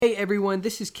Hey everyone,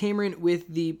 this is Cameron with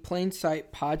the Plain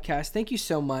Sight Podcast. Thank you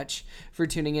so much for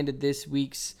tuning into this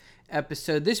week's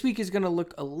episode. This week is going to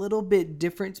look a little bit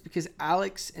different because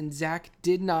Alex and Zach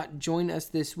did not join us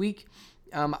this week.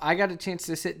 I got a chance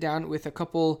to sit down with a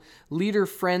couple leader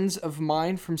friends of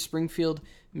mine from Springfield,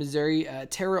 Missouri,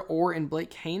 Tara Orr and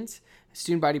Blake Haynes,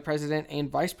 student body president and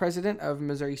vice president of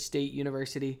Missouri State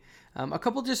University. A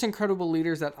couple just incredible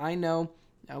leaders that I know.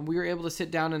 We were able to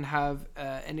sit down and have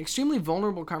an extremely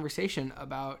vulnerable conversation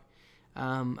about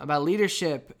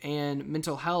leadership and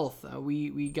mental health.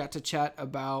 We got to chat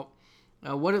about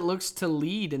what it looks to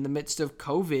lead in the midst of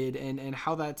COVID and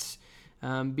how that's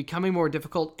becoming more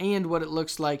difficult, and what it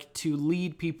looks like to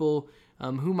lead people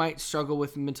who might struggle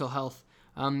with mental health.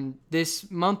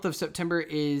 This month of September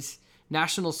is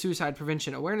National Suicide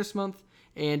Prevention Awareness Month,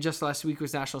 and just last week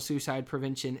was National Suicide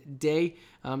Prevention Day.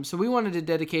 So we wanted to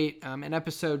dedicate an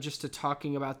episode just to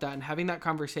talking about that and having that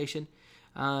conversation.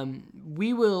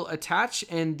 We will attach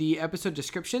in the episode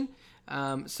description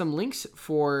some links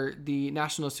for the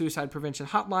National Suicide Prevention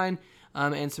Hotline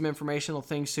and some informational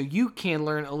things so you can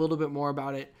learn a little bit more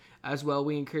about it as well.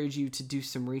 We encourage you to do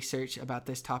some research about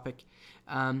this topic.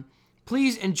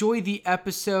 Please enjoy the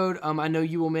episode. I know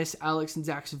you will miss Alex and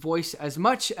Zach's voice as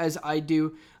much as I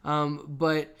do,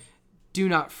 but do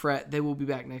not fret. They will be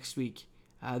back next week.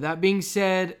 That being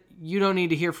said, you don't need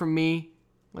to hear from me.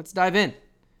 Let's dive in.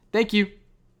 Thank you.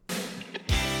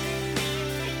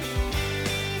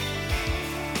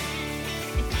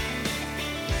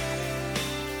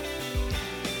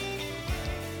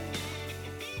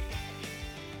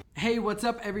 Hey, what's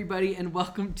up, everybody, and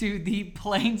welcome to the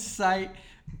Plain Sight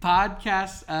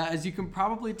Podcast. As you can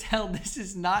probably tell, this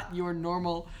is not your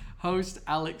normal host,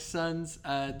 Alex Sons.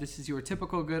 This is your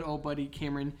typical good old buddy,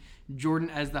 Cameron Jordan,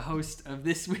 as the host of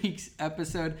this week's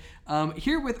episode.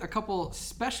 Here with a couple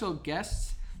special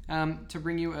guests to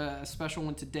bring you a special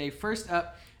one today. First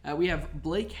up, we have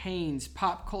Blake Haynes,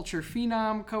 pop culture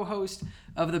phenom, co-host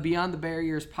of the Beyond the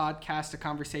Barriers podcast, a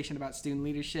conversation about student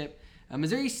leadership.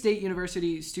 Missouri State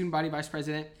University student body vice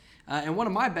president, and one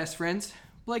of my best friends,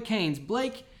 Blake Haynes.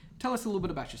 Blake, tell us a little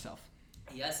bit about yourself.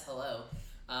 Yes, hello.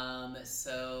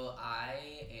 So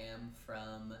I am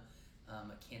from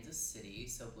Kansas City,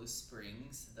 so Blue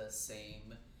Springs,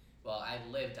 I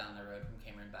live down the road from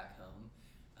Cameron back home.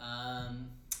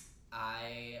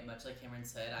 Much like Cameron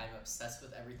said, I'm obsessed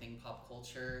with everything pop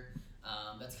culture.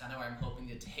 That's kind of where I'm hoping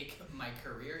to take my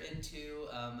career into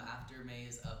after May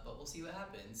is up, but we'll see what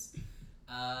happens.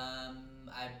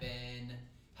 I've been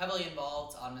heavily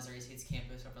involved on Missouri State's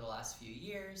campus over the last few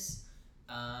years,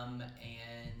 and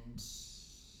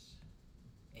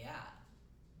yeah,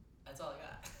 that's all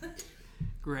I got.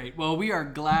 Great. Well, we are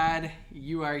glad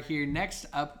you are here. Next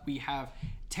up, we have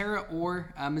Tara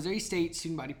Orr, Missouri State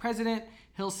student body president,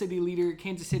 Hill City leader,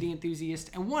 Kansas City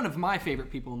enthusiast, and one of my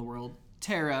favorite people in the world.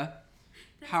 Tara,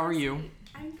 how are you?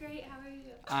 I'm great. How are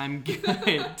you? I'm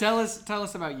good. Tell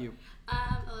us about you.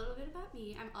 A little bit about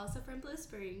me. I'm also from Blue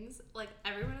Springs, like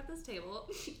everyone at this table.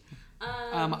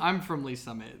 I'm from Lee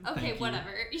Summit. Okay, whatever.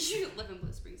 You live in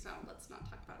Blue Springs now. Let's not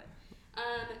talk about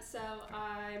it. So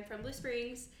I'm from Blue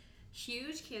Springs.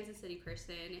 Huge Kansas City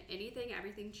person. Anything,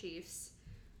 everything Chiefs.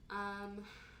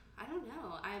 I don't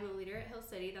know. I'm a leader at Hill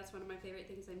City. That's one of my favorite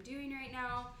things I'm doing right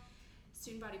now.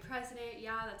 Student body president.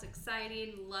 Yeah, that's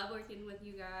exciting. Love working with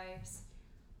you guys.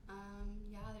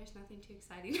 There's nothing too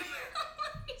exciting about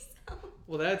myself.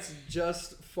 Well, that's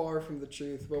just far from the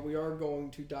truth, but we are going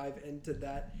to dive into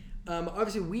that.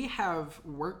 Obviously, we have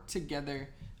worked together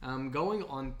going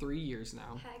on 3 years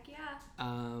now. Heck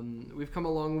yeah. We've come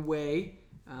a long way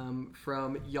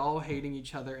from y'all hating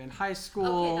each other in high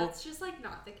school. Okay, that's just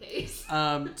not the case.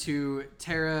 To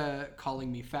Tara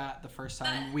calling me fat the first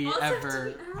time we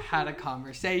ever had a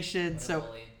conversation. So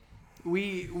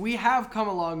we have come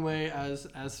a long way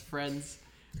as friends.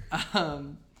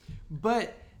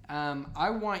 But I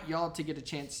want y'all to get a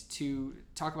chance to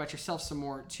talk about yourself some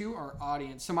more to our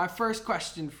audience. So my first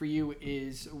question for you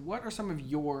is, what are some of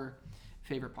your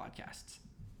favorite podcasts?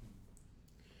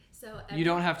 You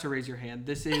don't have to raise your hand.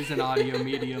 This is an audio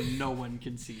medium. No one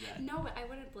can see that. No, but I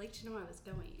wanted Blake to know I was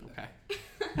going.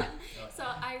 Okay. So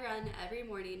I run every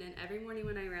morning, and every morning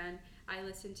when I run, I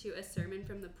listen to a sermon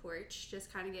from the porch,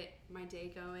 just kind of get my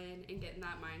day going and get in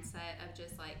that mindset of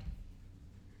just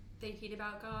thinking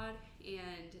about God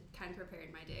and kind of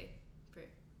preparing my day for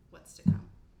what's to come.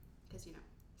 Because,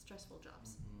 stressful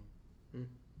jobs. Mm-hmm.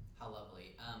 How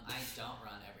lovely. I don't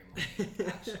run every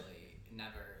morning, actually.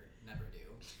 Never do.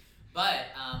 But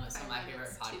my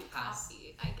favorite podcast.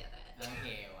 I get it.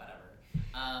 Okay, whatever.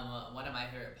 One of my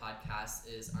favorite podcasts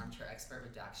is Armchair Expert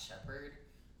with Dax Shepard.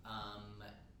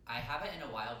 I haven't in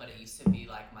a while, but it used to be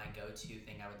like my go-to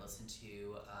thing I would listen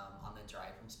to on the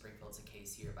drive from Springfield to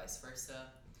Casey or vice versa.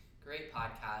 Great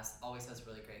podcast, always has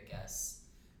really great guests.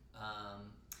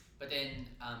 But then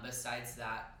besides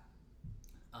that,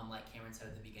 like Cameron said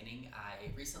at the beginning,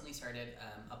 I recently started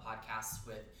a podcast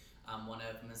with one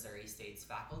of Missouri State's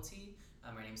faculty.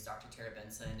 Her name's Dr. Tara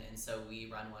Benson, and so we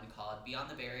run one called Beyond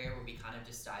the Barrier, where we kind of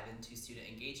just dive into student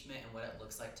engagement and what it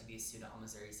looks like to be a student on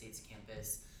Missouri State's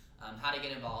campus, how to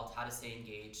get involved, how to stay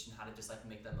engaged, and how to just like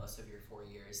make the most of your 4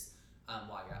 years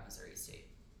while you're at Missouri State.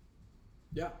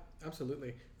 Yeah,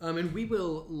 absolutely. And we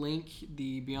will link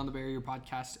the Beyond the Barrier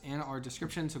podcast in our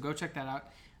description, so go check that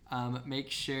out. Make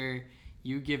sure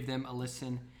you give them a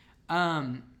listen.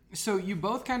 So you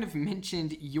both kind of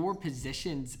mentioned your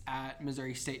positions at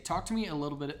Missouri State. Talk to me a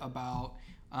little bit about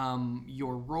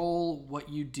your role, what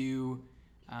you do,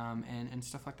 and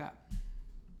stuff like that.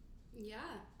 Yeah.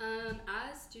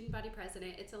 As student body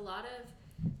president, it's a lot of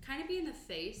kind of being the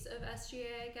face of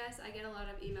SGA, I guess. I get a lot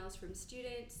of emails from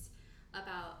students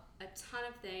about a ton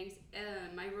of things.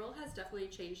 My role has definitely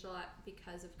changed a lot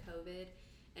because of COVID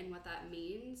and what that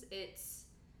means. It's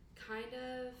kind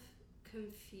of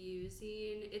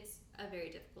confusing. It's a very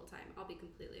difficult time, I'll be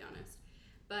completely honest.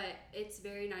 But it's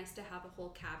very nice to have a whole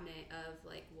cabinet of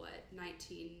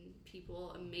 19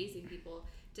 people, amazing people,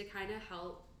 to kind of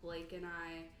help Blake and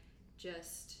I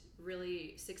just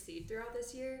really succeed throughout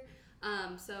this year.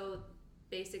 So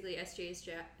basically SJ's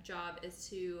job is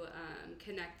to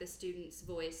connect the students'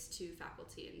 voice to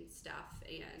faculty and staff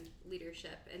and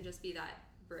leadership and just be that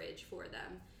bridge for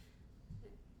them.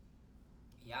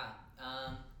 Yeah.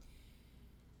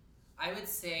 I would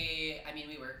say,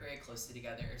 we work very closely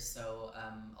together, so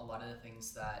a lot of the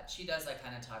things that she does, I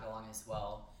kind of tag along as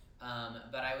well.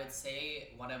 But I would say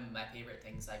one of my favorite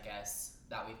things, I guess,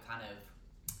 that we've kind of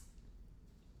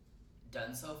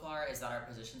done so far is that our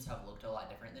positions have looked a lot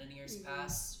different than in years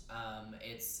past.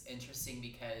 It's interesting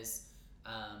because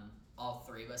all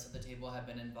three of us at the table have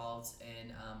been involved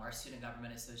in our Student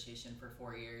Government Association for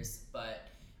 4 years, but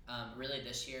really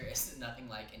this year is nothing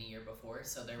like any year before,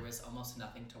 so there was almost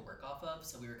nothing to work off of.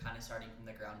 So we were kind of starting from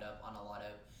the ground up on a lot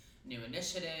of new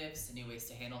initiatives, new ways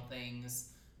to handle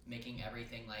things, making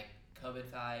everything like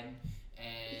COVID-fied,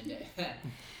 and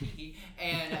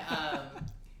and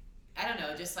I don't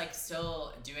know, just like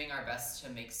still doing our best to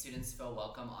make students feel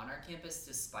welcome on our campus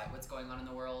despite what's going on in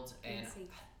the world, and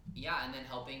and then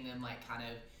helping them like kind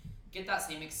of get that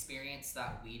same experience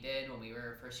that we did when we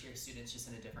were first year students, just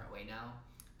in a different way now.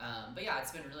 But yeah,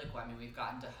 it's been really cool. We've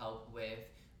gotten to help with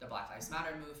the Black Lives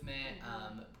Matter movement,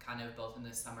 kind of both in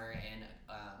the summer and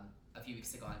a few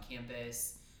weeks ago on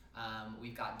campus.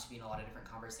 We've gotten to be in a lot of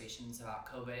different conversations about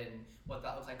COVID and what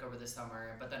that looked like over the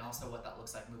summer, but then also what that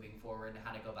looks like moving forward and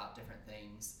how to go about different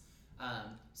things.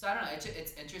 So I don't know,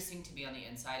 it's interesting to be on the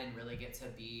inside and really get to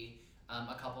be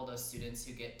a couple of those students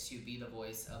who get to be the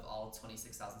voice of all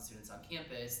 26,000 students on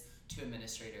campus to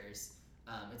administrators.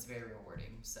 It's very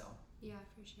rewarding, so. Yeah,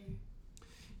 for sure.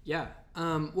 Yeah.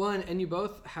 Well, and you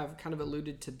both have kind of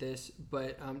alluded to this,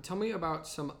 but tell me about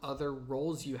some other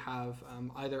roles you have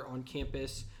either on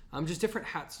campus, just different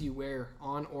hats you wear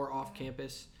on or off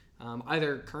campus,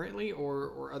 either currently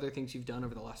or other things you've done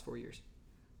over the last 4 years.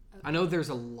 Okay. I know there's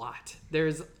a lot.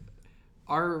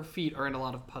 Our feet are in a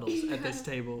lot of puddles at this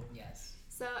table. Yes.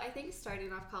 So I think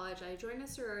starting off college, I joined a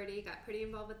sorority, got pretty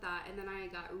involved with that, and then I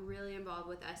got really involved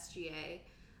with SGA.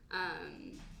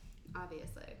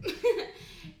 Obviously.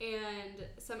 And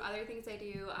some other things I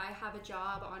do, I have a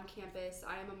job on campus.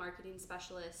 I am a marketing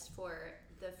specialist for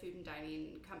the food and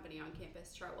dining company on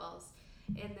campus, Chartwells.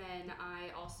 And then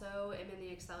I also am in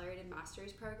the accelerated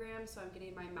master's program, so I'm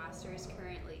getting my master's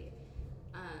currently.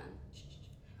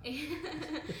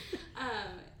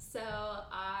 So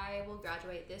I will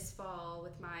graduate this fall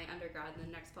with my undergrad and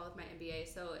then next fall with my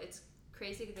MBA. So it's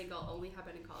crazy to think I'll only have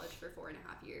been in college for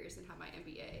 4.5 years and have my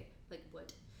MBA. Like,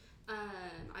 what?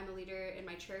 I'm a leader in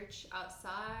my church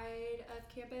outside of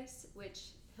campus, which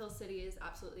Hill City is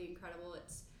absolutely incredible.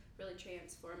 It's really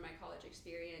transformed my college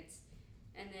experience.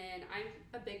 And then I'm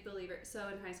a big believer. So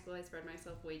in high school, I spread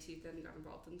myself way too thin and got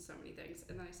involved in so many things.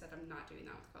 And then I said, I'm not doing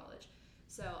that with college.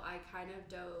 So I kind of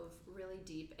dove really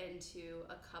deep into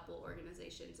a couple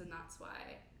organizations, and that's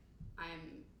why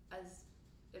I'm as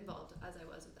involved as I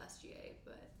was with SGA.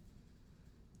 But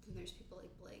then there's people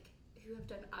like Blake who have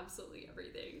done absolutely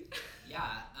everything.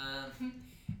 Yeah,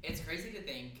 it's crazy to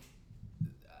think,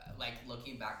 like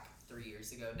looking back 3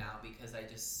 years ago now, because I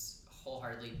just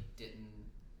wholeheartedly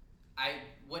I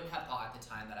wouldn't have thought at the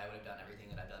time that I would have done everything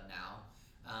that I've done now.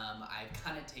 I've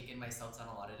kind of taken myself down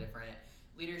a lot of different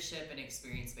leadership and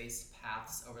experience-based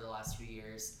paths over the last few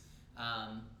years.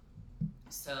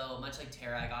 So much like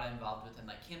Tara, I got involved within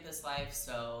like campus life.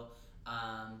 So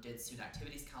did student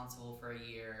activities council for a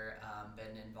year.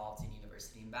 Been involved in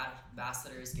university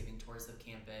ambassadors, giving tours of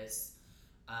campus.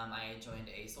 I joined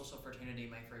a social fraternity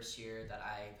my first year that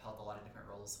I held a lot of different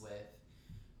roles with.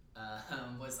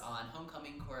 Was on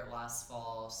homecoming court last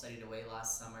fall. Studied away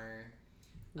last summer.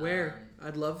 Where?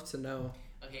 I'd love to know.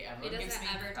 Okay, everyone gives me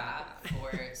crap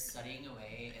for studying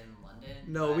away in London.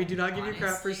 No, we do not give you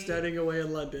crap for studying away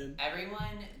in London.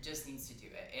 Everyone just needs to do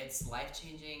it. It's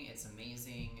life-changing. It's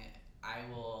amazing. I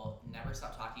will never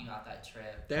stop talking about that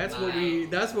trip. That's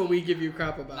what we give you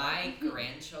crap about. My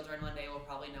grandchildren one day will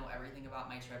probably know everything about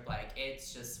my trip. Like,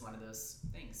 it's just one of those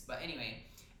things. But anyway,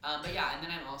 but yeah, and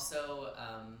then I'm also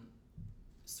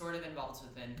sort of involved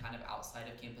within kind of outside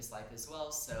of campus life as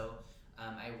well. So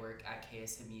I work at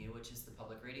KSMU, which is the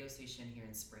public radio station here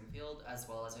in Springfield, as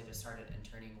well as I just started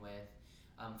interning with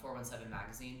 417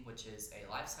 Magazine, which is a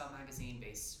lifestyle magazine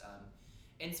based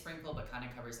in Springfield, but kind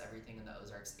of covers everything in the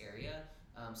Ozarks area.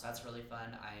 So that's really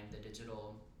fun. I am the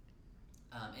digital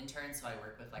intern, so I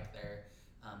work with like their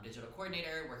digital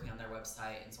coordinator, working on their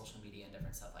website and social media and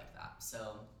different stuff like that.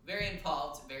 So very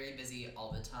involved, very busy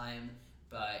all the time,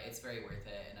 but it's very worth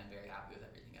it, and I'm very happy with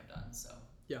everything I've done. So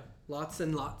yeah, lots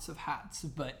and lots of hats,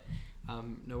 but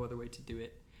no other way to do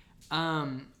it.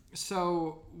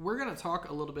 So we're going to talk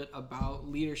a little bit about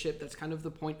leadership. That's kind of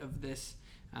the point of this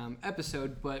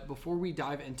episode. But before we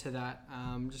dive into that,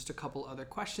 just a couple other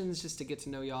questions just to get to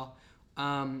know y'all.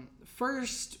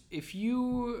 First, if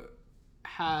you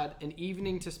had an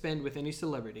evening to spend with any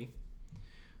celebrity,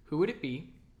 who would it be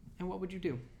and what would you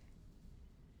do?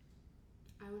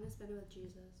 I want to spend it with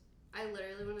Jesus. I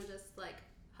literally want to just like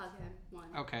hug him.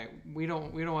 Okay, we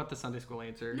don't want the Sunday school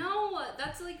answer. No,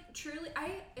 that's like truly.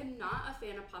 I am not a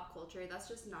fan of pop culture. That's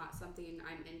just not something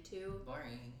I'm into.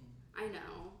 Boring. I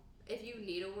know. If you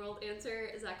need a world answer,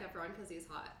 Zac Efron because he's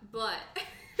hot. But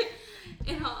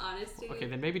in all honesty, okay,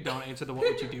 then maybe don't answer the what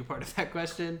would you do part of that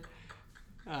question.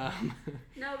 No,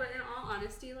 but in all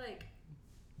honesty, like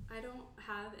I don't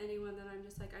have anyone that I'm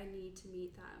just like I need to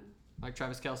meet them. Like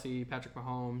Travis Kelce, Patrick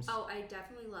Mahomes. Oh, I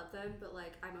definitely love them, but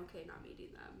like I'm okay not meeting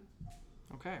them.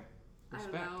 Okay.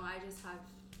 Respect. I don't know. I just have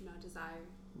no desire.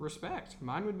 Respect.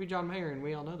 Mine would be John Mayer, and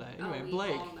we all know that. Anyway, we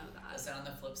Blake. all know that. Listen, on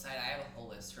the flip side, I have a whole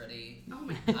list ready. Oh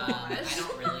my gosh. I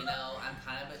don't really know. I'm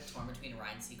kind of torn between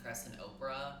Ryan Seacrest and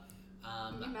Oprah.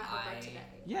 You met Oprah today.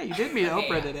 Yeah, you did meet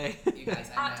Oprah today. You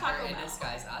guys, I met her in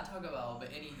disguise at Taco Bell.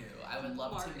 But anywho, I would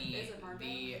love to meet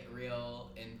the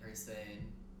real, in-person,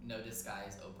 no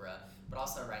disguise Oprah, but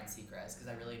also Ryan Seacrest because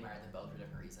I really admire them both for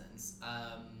different reasons.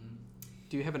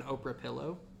 Do you have an Oprah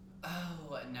pillow?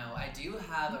 Oh, no. I do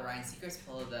have a Ryan Seacrest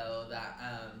pillow, though, that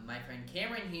my friend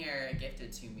Cameron here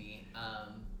gifted to me,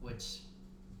 which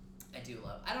I do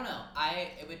love. I don't know.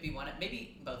 It would be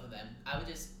maybe both of them. I would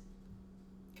just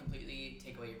completely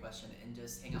take away your question and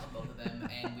just hang out with both of them,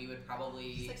 and we would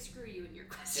probably... Just like, screw you and your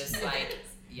question. Just like,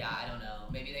 yeah, I don't know.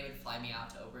 Maybe they would fly me out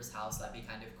to Oprah's house. That'd be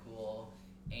kind of cool.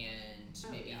 And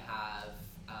have,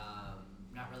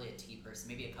 not really a tea person,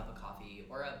 maybe a cup of coffee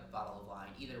or a bottle of wine.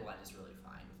 Either one is really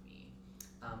fine with me.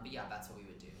 But yeah, that's what we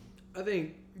would do. I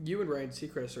think you and Ryan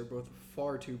Seacrest are both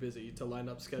far too busy to line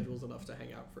up schedules enough to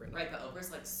hang out for a night. Right, but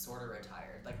Oprah's like sort of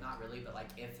retired. Like, not really, but like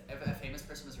if a famous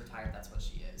person was retired, that's what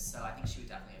she is. So I think she would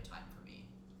definitely have time for me.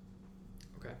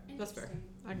 Okay, that's fair.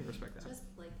 I can respect that.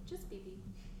 Just BB.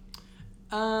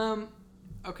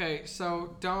 Okay,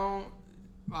 so don't...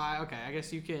 okay, I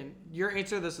guess you can... Your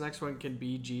answer to this next one can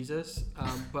be Jesus,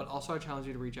 but also I challenge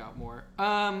you to reach out more.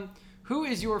 Who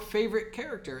is your favorite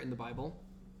character in the Bible,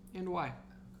 and why?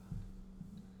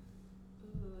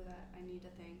 Ooh, that I need to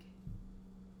think.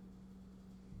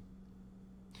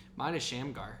 Mine is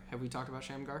Shamgar. Have we talked about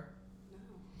Shamgar?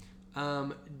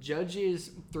 No.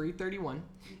 Judges 3:31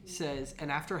 says,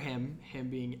 and after him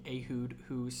being Ehud,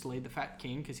 who slayed the fat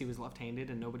king because he was left-handed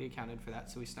and nobody accounted for that,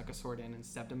 so he stuck a sword in and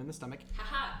stabbed him in the stomach.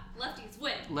 Haha, lefties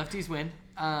win. Lefties win.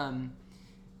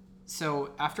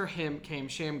 So after him came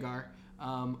Shamgar,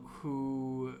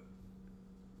 who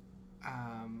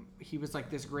he was like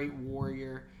this great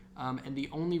warrior, and the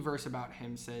only verse about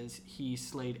him says he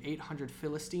slayed 800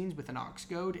 Philistines with an ox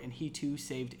goad, and he too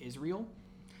saved Israel.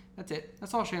 That's it.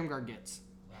 That's all Shamgar gets.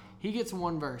 Wow. He gets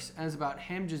one verse, and it's about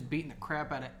him just beating the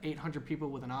crap out of 800 people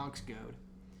with an ox goad.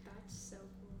 That's so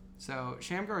cool. So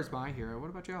Shamgar is my hero. What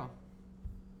about y'all?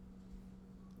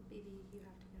 Baby, you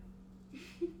have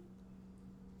to go.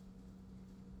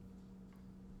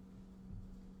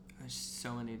 There's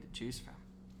so many to choose from.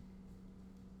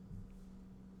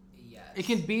 Yes. It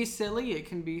can be silly. It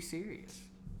can be serious.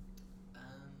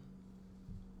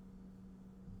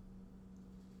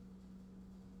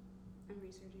 I'm reading.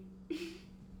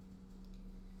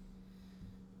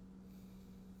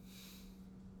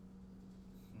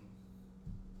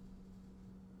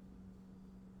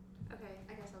 Okay,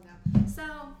 I guess I'll go. So,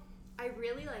 I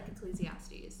really like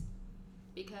Ecclesiastes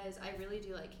because I really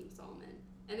do like King Solomon.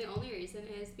 And the only reason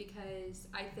is because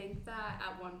I think that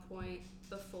at one point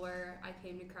before I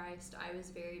came to Christ, I was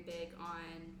very big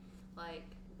on like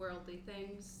worldly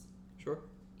things Sure.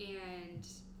 and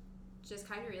just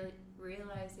kind of really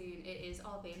realizing it is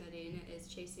all vanity and it is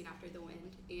chasing after the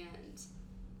wind, and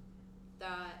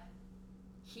that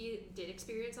he did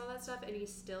experience all that stuff and he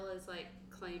still is like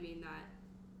claiming that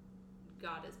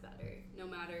God is better no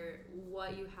matter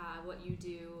what you have, what you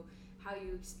do, how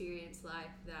you experience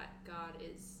life, that God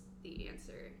is the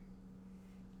answer.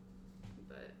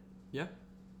 But Yeah.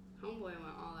 homeboy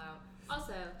went all out.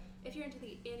 Also, if you're into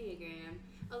the Enneagram,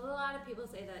 a lot of people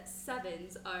say that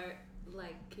 7s are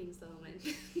like King Solomon.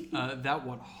 That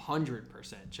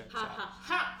 100% checks Ha out. ha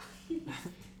ha!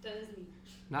 That is me.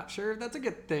 Not sure if that's a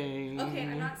good thing. Okay,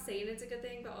 I'm not saying it's a good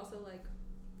thing, but also like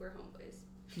we're homeboys.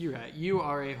 You're right. You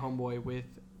are a homeboy with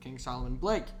King Solomon.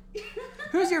 Blake,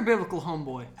 who's your biblical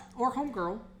homeboy or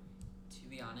homegirl? To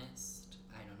be honest,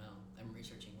 I don't know. I'm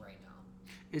researching right now.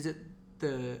 Is it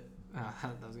the? That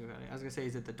was gonna be funny. I was gonna say,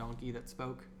 is it the donkey that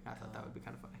spoke? I thought that would be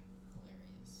kind of funny.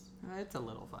 Hilarious. It's a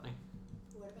little funny.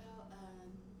 What about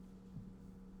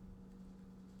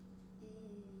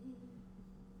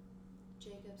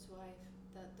Jacob's wife,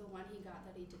 the one he got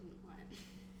that he didn't want?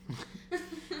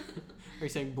 Are you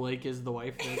saying Blake is the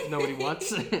wife that nobody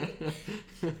wants? I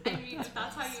mean,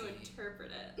 that's how you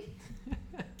interpret it.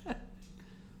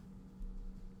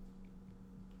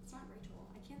 It's not Rachel.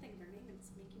 I can't think of her name. It's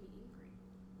making me angry.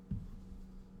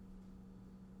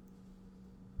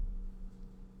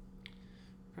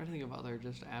 Trying to think of other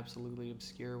just absolutely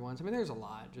obscure ones. I mean, there's a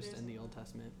lot just There's in a the Old lot.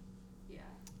 Testament. Yeah.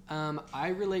 I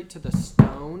relate to the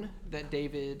stone that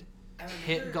David I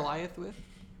hit remember- Goliath with.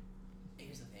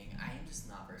 Here's the thing. I am just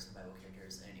not versed in Bible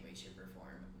characters in any way, shape, or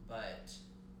form. But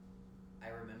I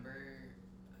remember,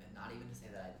 not even to say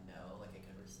that I know, like I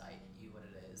could recite you what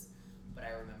it is, but I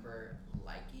remember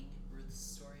liking Ruth's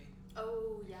story.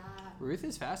 Oh yeah. Ruth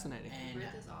is fascinating. And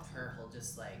Ruth is awesome. her whole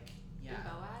just like, yeah, And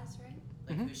Boaz, right?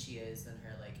 like Mhm. who she is and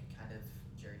her like kind of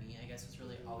journey, I guess, was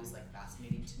really always like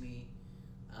fascinating to me.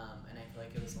 And I feel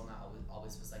like it was one that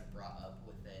always was like brought up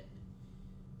within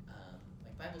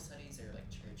like Bible studies or like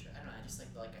church. Or, I don't know. I just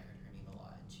like feel like I heard her name a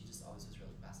lot, and she just always was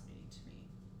really fascinating to me.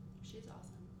 She's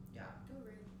awesome. Yeah. Go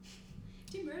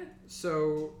Ruth. Team Ruth.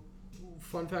 So,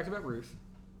 fun fact about Ruth.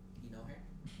 You know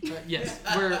her? Yes,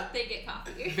 we're They get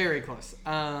coffee. very close.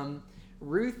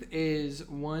 Ruth is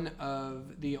one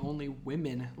of the only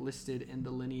women listed in the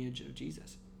lineage of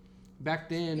Jesus. Back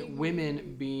then,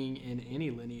 women being in any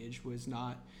lineage was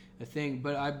not a thing,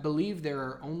 but I believe there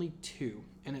are only two,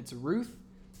 and it's Ruth.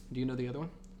 Do you know the other one?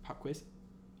 Pop quiz. Is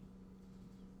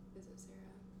it Sarah?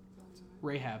 Probably not.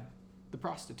 Rahab, the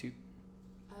prostitute.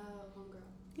 Oh, homegirl.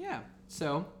 Yeah,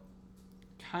 so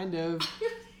kind of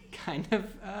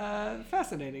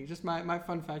fascinating. Just my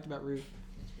fun fact about Ruth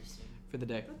Interesting. for the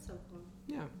day. That's so cool.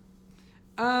 Yeah.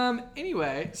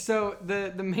 Anyway, so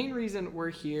the main reason we're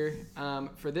here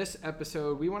for this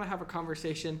episode, we want to have a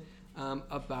conversation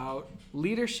about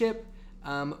leadership.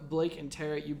 Blake and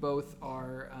Tara, you both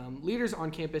are leaders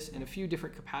on campus in a few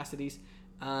different capacities.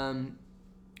 So I'm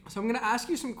going to ask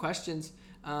you some questions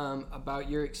about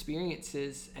your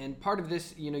experiences, and part of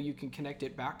this, you can connect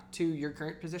it back to your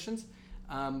current positions,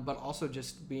 but also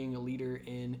just being a leader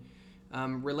in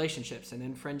relationships and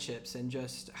in friendships, and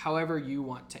just however you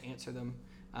want to answer them.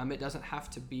 It doesn't have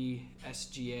to be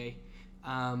SGA.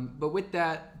 But with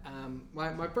that,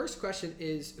 my first question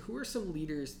is, who are some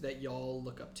leaders that y'all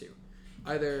look up to?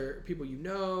 Either people you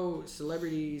know,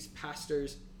 celebrities,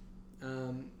 pastors.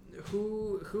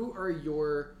 Who are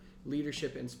your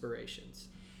leadership inspirations?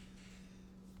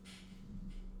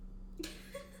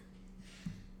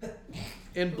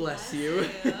 And bless you.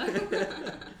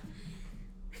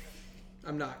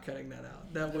 I'm not cutting that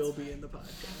out. That will be in the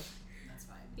podcast. That's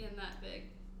fine. Being that big.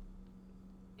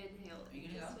 Inhale. Are you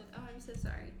gonna go? Oh, I'm so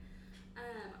sorry.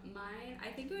 Mine,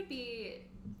 I think it would be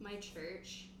my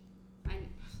church.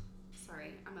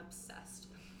 I'm obsessed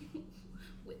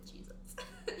with Jesus.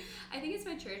 I think it's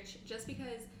my church just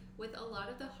because with a lot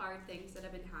of the hard things that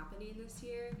have been happening this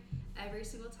year, every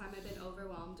single time I've been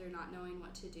overwhelmed or not knowing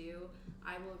what to do,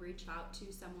 I will reach out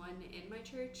to someone in my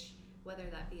church, whether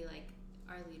that be like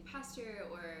our lead pastor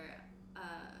or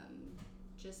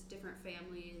just different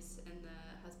families and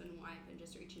the husband and wife, and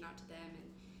just reaching out to them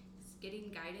and getting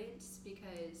guidance,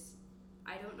 because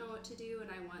I don't know what to do and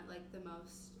I want like the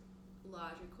most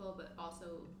logical but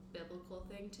also biblical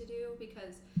thing to do,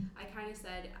 because I kind of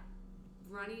said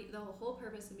the whole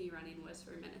purpose of me running was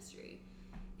for ministry,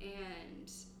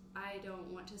 and I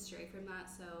don't want to stray from that.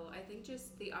 So I think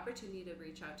just the opportunity to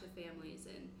reach out to families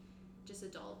and just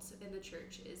adults in the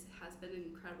church has been an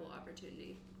incredible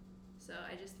opportunity. So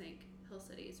I just think Hill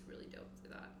City is really dope for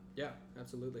that. Yeah,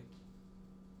 absolutely.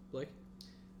 Blake?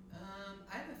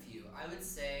 I have a few. I would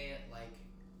say, like,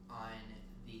 on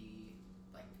the,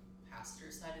 like, pastor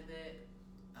side of it,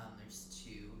 there's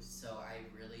two. So I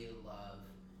really love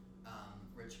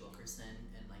Rich Wilkerson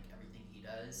and, like, everything he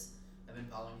does. I've been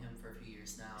following him for a few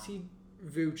years now. Is he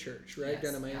VU Church, right? Yes,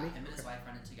 Down in Miami? Yeah, him and his wife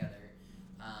run it together.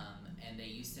 And they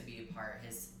used to be a part.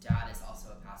 His dad is also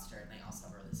a pastor, and they also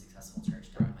have a really successful church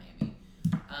down in Miami.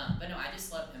 But no, I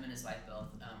just love him and his wife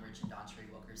both, Rich and Dawntree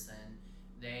Wilkerson.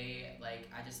 They, like,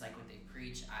 I just like what they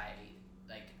preach. I,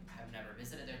 like, have never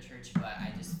visited their church, but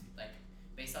I just, like,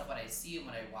 based off what I see and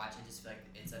what I watch, I just feel like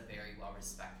it's a very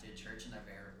well-respected church, and they're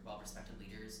very well-respected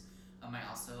leaders. I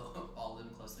also follow them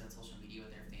closely on social media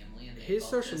with their family. And his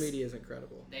social media is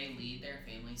incredible. They lead their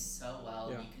family so well,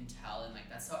 and you can tell, and, like,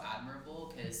 that's so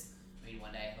admirable, because, I mean,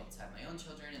 one day I hope to have my own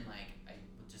children, and, like, I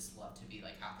would just love to be,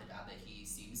 like, half the dad that he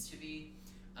seems to be.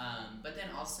 But then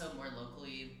also more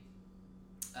locally,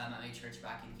 at my church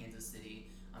back in Kansas City,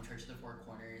 Church of the Four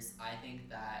Corners, I think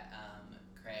that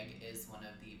Craig is one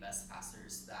of the best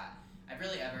pastors that I've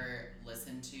really ever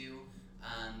listened to.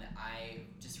 I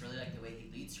just really like the way he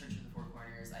leads Church of the Four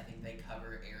Corners. I think they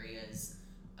cover areas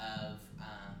of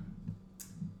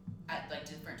at like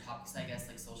different topics, I guess,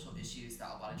 like social issues that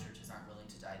a lot of churches aren't willing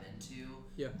to dive into.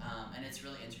 Yeah. And it's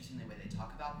really interesting the way they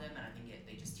talk about them, and I think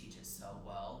they just teach it so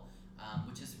well,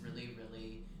 which is really,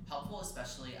 really helpful,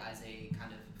 especially as a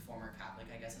kind of former Catholic,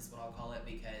 I guess is what I'll call it,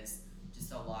 because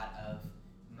just a lot of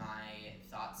my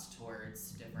thoughts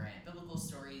towards different biblical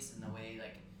stories and the way,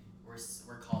 like,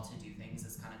 we're called to do things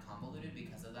is kind of convoluted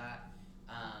because of that.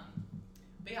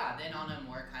 But yeah, then on a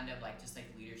more kind of like just like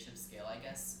leadership scale, I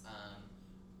guess,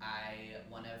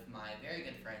 one of my very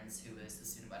good friends who was the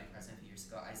student body president a few years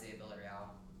ago, Isaiah Villarreal,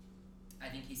 I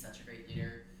think he's such a great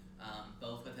leader,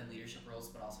 both within leadership roles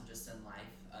but also just in life.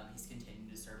 He's continued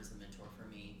to serve as a mentor for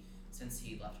me since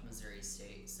he left Missouri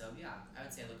State. So yeah, I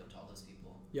would say I look up to all those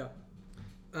people. Yeah.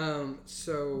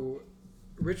 So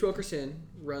Rich Wilkerson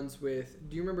runs with,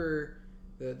 do you remember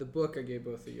the book I gave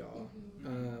both of y'all?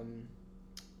 Mm-hmm.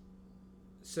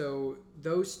 So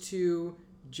those two,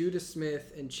 Judah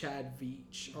Smith and Chad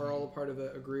Veach, are all a part of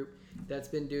a group that's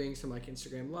been doing some like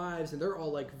Instagram lives, and they're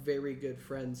all like very good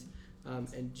friends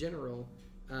in general,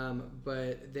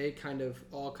 but they kind of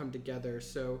all come together.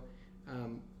 So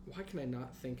why can I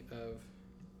not think of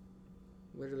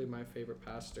literally my favorite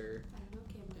pastor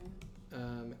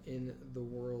in the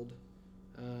world?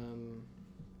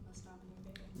 Must not be your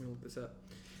favorite. Let me look this up.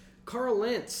 Carl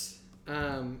Lentz.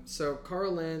 So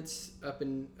Carl Lentz up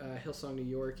in Hillsong, New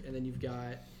York, and then you've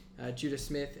got Judah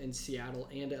Smith in Seattle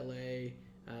and LA.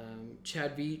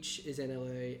 Chad Veach is in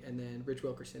LA, and then Rich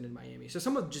Wilkerson in Miami. So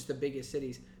some of just the biggest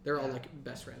cities, they're all like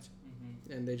best friends,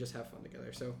 and they just have fun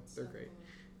together. So they're great.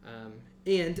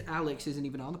 And Alex isn't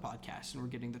even on the podcast, and we're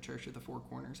getting the Church of the Four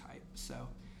Corners hype. So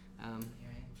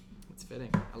it's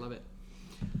fitting. I love it.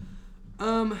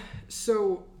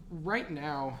 So right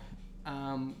now,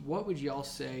 what would y'all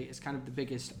say is kind of the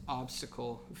biggest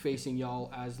obstacle facing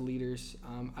y'all as leaders?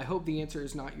 I hope the answer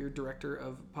is not your director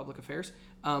of public affairs.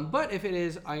 But if it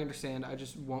is, I understand. I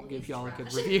just won't give y'all a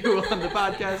good review on the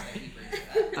podcast.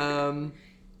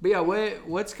 But yeah,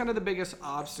 what's kind of the biggest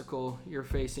obstacle you're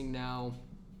facing now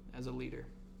as a leader?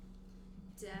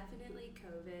 Definitely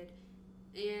COVID.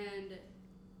 And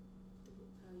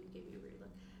you gave me a weird look.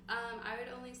 I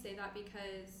would only say that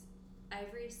because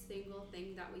every single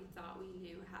thing that we thought we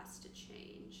knew has to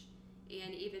change.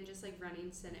 And even just like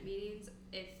running Senate meetings,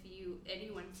 if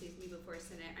anyone sees me before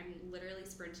Senate, I'm literally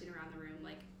sprinting around the room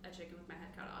like a chicken with my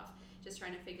head cut off, just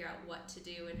trying to figure out what to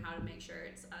do and how to make sure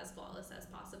it's as flawless as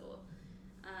possible.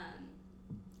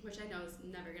 Which I know is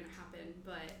never going to happen,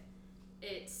 but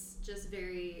it's just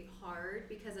very hard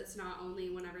because it's not only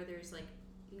whenever there's like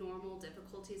normal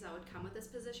difficulties that would come with this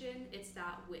position, it's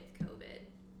that with COVID.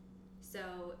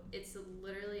 So it's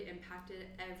literally impacted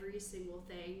every single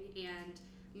thing, and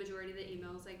majority of the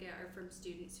emails I get are from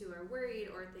students who are worried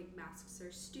or think masks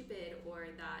are stupid or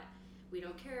that we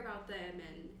don't care about them,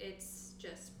 and it's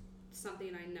just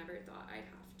something I never thought I'd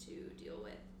have to deal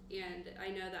with. And I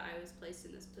know that I was placed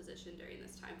in this position during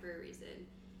this time for a reason,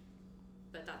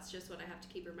 but that's just what I have to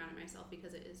keep reminding myself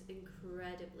because it is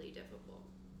incredibly difficult.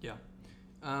 Yeah.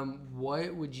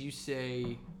 What would you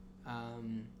say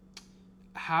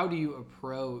how do you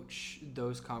approach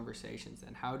those conversations,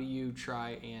 and how do you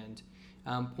try and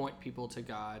point people to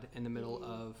God in the middle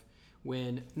of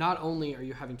when not only are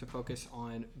you having to focus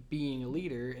on being a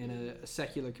leader in a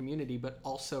secular community, but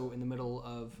also in the middle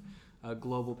of a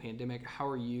global pandemic? How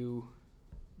are you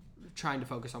trying to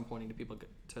focus on pointing to people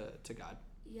to God?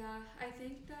 Yeah, I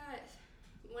think that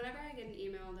whenever I get an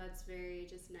email that's very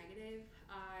just negative,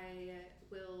 I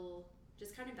will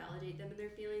just kind of validate them in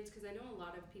their feelings, because I know a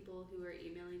lot of people who are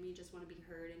emailing me just want to be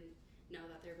heard and know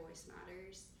that their voice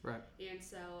matters. Right. And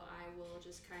so I will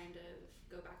just kind of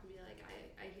go back and be like,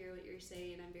 I hear what you're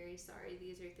saying. I'm very sorry.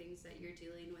 These are things that you're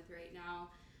dealing with right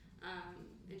now.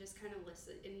 And just kind of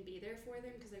listen and be there for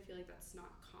them, because I feel like that's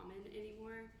not common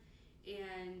anymore.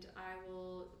 And I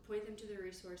will point them to the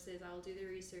resources. I will do the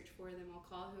research for them. I'll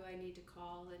call who I need to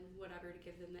call and whatever to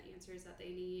give them the answers that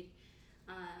they need.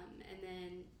 And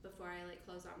then before I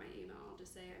close out my email, I'll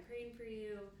just say, I'm praying for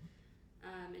you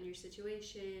in your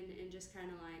situation, and just kind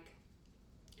of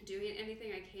doing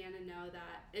anything I can to know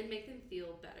that, and make them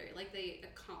feel better, like they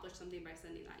accomplished something by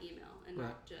sending that email, and right.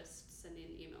 not just sending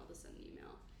an email to send an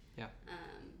email. Yeah.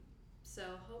 So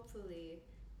hopefully,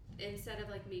 instead of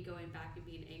me going back and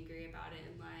being angry about it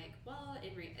and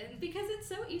and because it's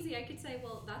so easy, I could say,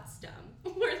 well, that's dumb,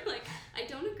 or I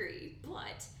don't agree,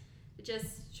 but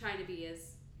just trying to be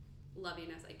as loving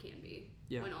as I can be.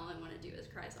 Yeah. When all I want to do is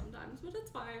cry sometimes, but it's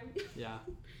fine. Yeah,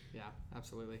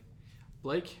 absolutely.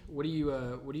 Blake, what do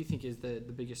you think is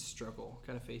the biggest struggle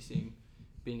kind of facing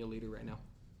being a leader right now?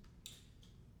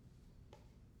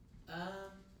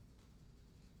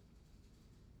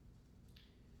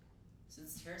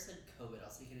 Since Tara said COVID,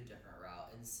 I'll take it a different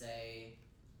route and say,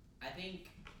 I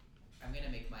think I'm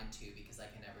gonna make mine two, because I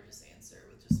can never just answer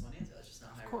with just one answer. That's just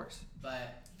not how I Of course.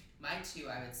 But my two,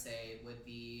 I would say, would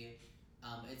be,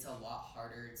 it's a lot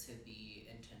harder to be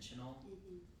intentional,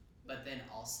 but then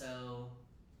also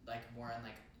more on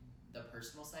the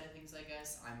personal side of things. I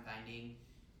guess I'm finding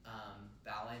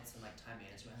balance and time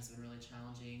management has been really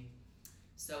challenging.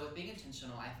 So with being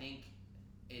intentional, I think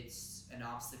it's an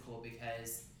obstacle,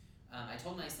 because I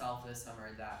told myself this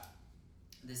summer that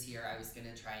this year I was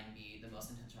gonna try and be the most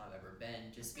intentional I've ever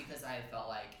been, just because I felt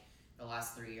like the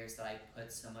last 3 years that I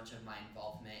put so much of my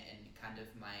involvement and kind of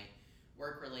my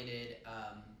work-related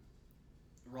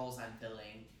roles I'm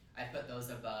filling, I put those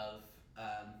above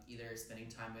either spending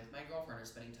time with my girlfriend or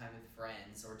spending time with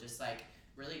friends, or just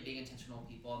really being intentional with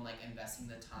people and investing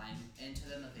the time into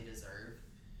them that they deserve.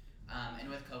 And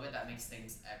with COVID, that makes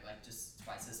things just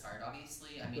twice as hard,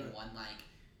 obviously. I mean, right.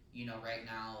 Right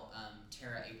now,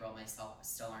 Tara, April, myself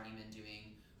still aren't even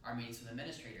doing our meetings with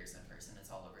administrators in person. It's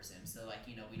all over Zoom. So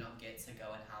we don't get to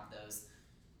go and have those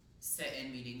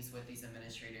sit-in meetings with these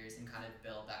administrators and kind of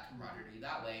build that camaraderie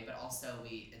that way. But also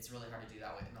it's really hard to do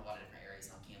that in a lot of different areas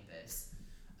on campus.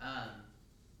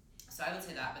 So I would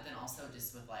say that, but then also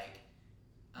just with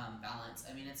balance.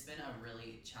 I mean, it's been a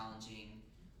really challenging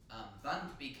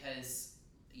month, because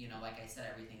like I said,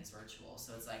 everything is virtual.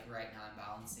 So it's right now I'm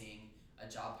balancing a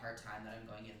job part-time that I'm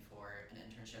going in for, an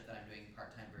internship that I'm doing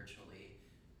part-time virtually,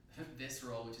 this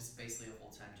role, which is basically a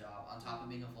full-time job, on top of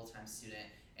being a full-time student,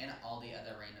 and all the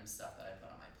other random stuff that I put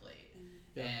on my plate.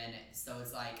 Yeah. And so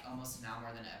it's almost now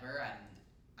more than ever,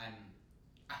 I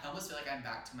almost feel like I'm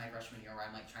back to my freshman year, where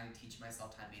I'm trying to teach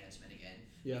myself time management again,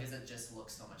 because it just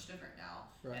looks so much different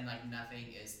now. Right. And nothing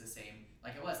is the same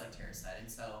like it was, like Tara said. And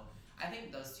so I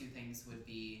think those two things would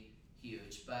be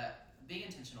huge, but being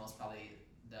intentional is probably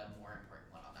the more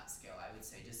important one on that scale, I would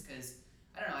say, just because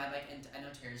I don't know, I know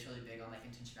Tara's really big on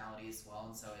intentionality as well,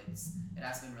 and so it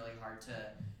has been really hard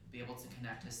to be able to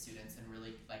connect to students and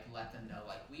really let them know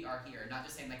we are here, not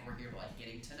just saying we're here, but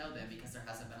getting to know them, because there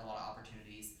hasn't been a lot of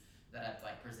opportunities that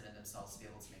have presented themselves to be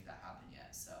able to make that happen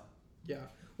yet. So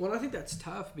yeah, well, I think that's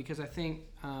tough, because I think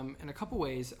in a couple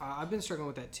ways I've been struggling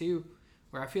with that too,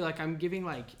 where I feel I'm giving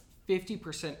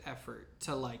 50% effort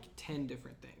to 10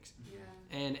 different things. Yeah.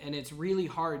 And it's really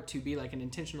hard to be an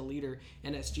intentional leader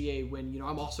in SGA when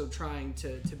I'm also trying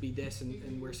to be this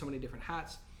and wear so many different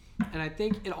hats. And I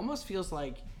think it almost feels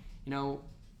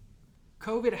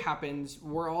COVID happens,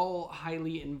 we're all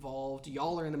highly involved,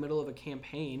 y'all are in the middle of a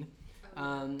campaign,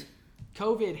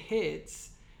 COVID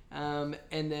hits, and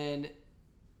then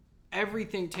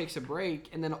everything takes a break,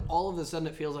 and then all of a sudden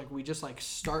it feels we just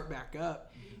start back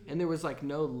up, and there was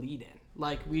no lead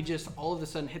in. We just all of a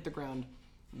sudden hit the ground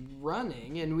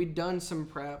running, and we'd done some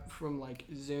prep from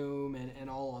Zoom and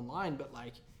all online, but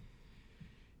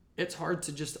it's hard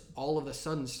to just all of a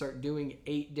sudden start doing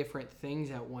 8 different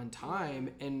things at one time.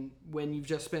 And when you've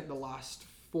just spent the last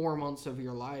 4 months of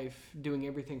your life doing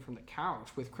everything from the couch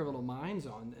with Criminal Minds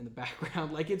on in the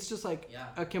background. Like, it's just like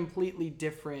a completely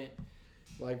different,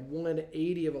 like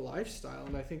 180 of a lifestyle.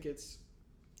 And I think it's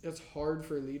hard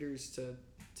for leaders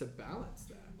to balance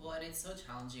that. Well, and it's so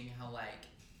challenging how, like,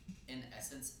 in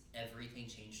essence, everything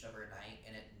changed overnight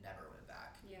and it never went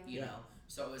back. You know?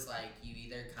 So it was like you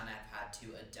either kind of had to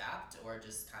adapt or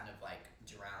just kind of like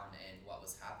drown in what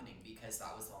was happening because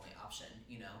that was the only option,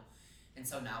 you know? And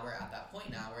so now we're at that point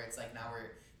now where it's like now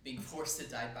we're being forced to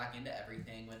dive back into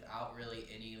everything without really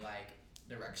any like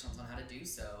directions on how to do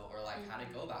so or like how to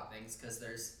go about things because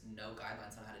there's no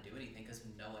guidelines on how to do anything because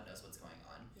no one knows what's going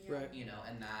on. Right. You know,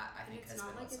 and that I think has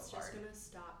been what's so hard. It's not like it's just going to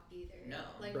stop either. No.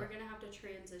 Like we're going to have to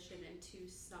transition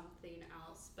into something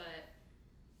else, but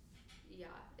yeah,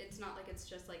 it's not like it's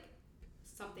just like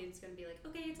something's going to be like,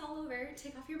 okay, it's all over,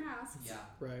 take off your masks. Yeah.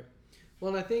 Right.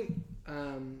 Well, and I think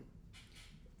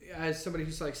as somebody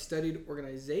who's like studied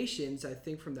organizations, I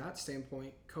think from that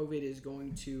standpoint, COVID is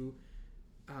going to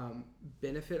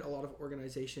benefit a lot of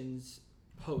organizations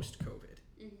post-COVID.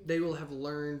 They will have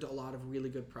learned a lot of really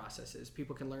good processes.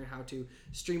 People can learn how to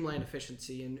streamline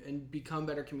efficiency and become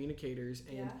better communicators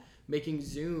and making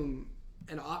Zoom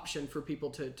an option for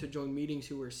people to join meetings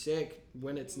who are sick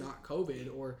when it's not COVID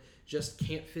or just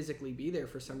can't physically be there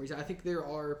for some reason. I think there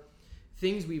are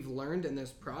things we've learned in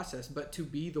this process, but to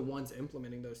be the ones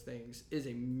implementing those things is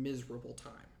a miserable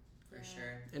time. For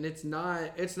sure. And it's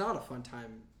not a fun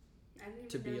time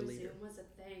to be a leader. Zoom was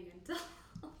a thing until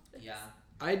Yeah.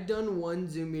 I'd done one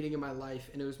Zoom meeting in my life,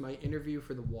 and it was my interview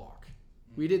for the walk.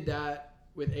 We did that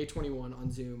with A21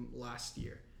 on Zoom last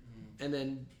year. And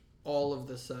then all of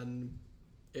the sudden,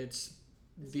 it's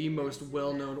the most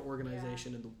well-known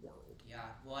organization in the world. Yeah.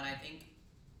 Well, and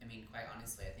I mean, quite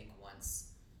honestly, I think once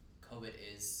COVID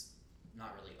is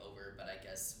not really over, but I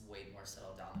guess way more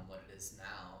settled down than what it is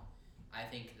now, I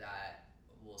think that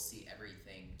we'll see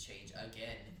everything change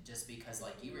again, just because,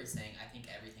 like you were saying, I think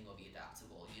everything will be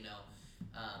adaptable, you know?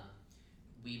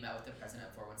 We met with the president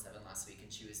of 417 last week,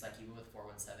 and she was like, even with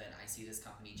 417, I see this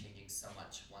company changing so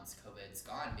much once COVID's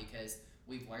gone, because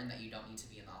we've learned that you don't need to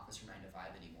be in the office from 9 to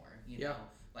 5 anymore, you know?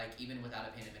 Like, even without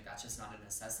a pandemic, that's just not a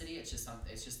necessity. It's just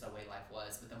the way life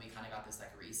was. But then we kind of got this, like,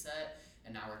 reset,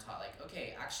 and now we're taught, like,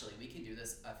 okay, actually, we can do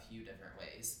this a few different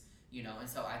ways, you know? And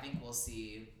so I think we'll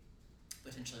see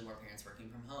potentially more parents working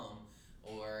from home,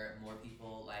 or more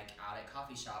people, like, out at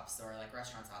coffee shops or, like,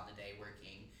 restaurants out in the day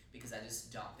working, because I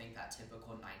just don't think that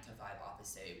typical 9 to 5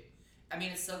 office day, I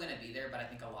mean, it's still going to be there, but I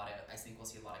think we'll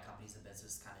see a lot of companies and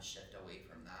businesses kind of shift away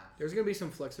from that. There's going to be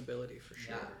some flexibility for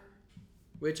sure. Yeah.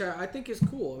 Which I think is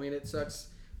cool. I mean, it sucks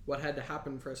what had to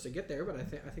happen for us to get there, but I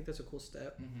think that's a cool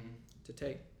step to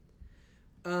take.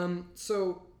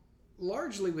 So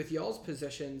largely with y'all's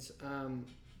positions,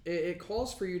 it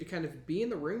calls for you to kind of be in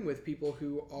the room with people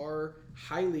who are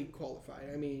highly qualified.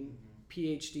 I mean,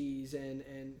 PhDs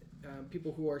and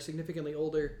people who are significantly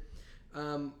older.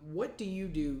 What do you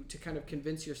do to kind of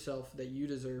convince yourself that you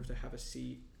deserve to have a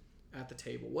seat at the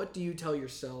table? What do you tell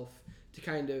yourself to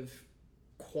kind of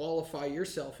qualify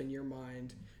yourself in your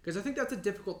mind? Because I think that's a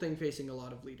difficult thing facing a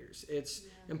lot of leaders. It's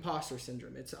imposter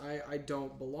syndrome. It's I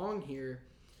don't belong here.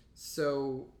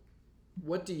 So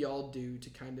what do y'all do to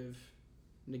kind of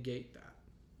negate that?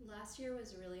 Last year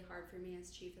was really hard for me as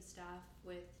chief of staff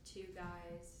with two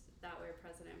guys that were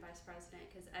president and vice president,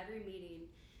 because every meeting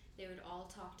they would all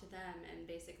talk to them and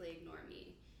basically ignore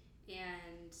me.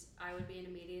 And I would be in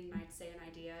a meeting and I'd say an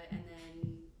idea, and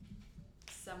then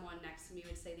someone next to me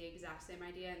would say the exact same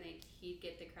idea, and he'd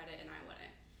get the credit and I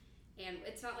wouldn't. And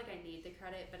it's not like I need the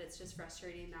credit, but it's just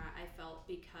frustrating that I felt,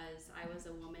 because I was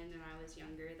a woman and I was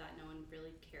younger, that no one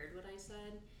really cared what I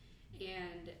said.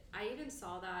 And I even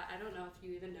saw that, I don't know if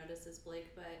you even noticed this,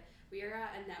 Blake, but we were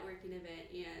at a networking event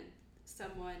and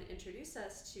someone introduced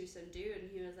us to some dude,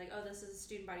 and he was like, oh, this is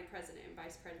student body president and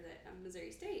vice president of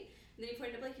Missouri State. And then he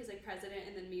pointed to Blake, he was like, president,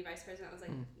 and then me, vice president. I was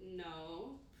like,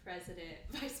 no, president,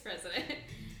 vice president.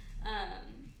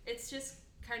 It's just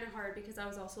kind of hard, because I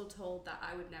was also told that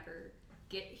I would never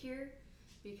get here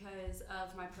because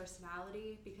of my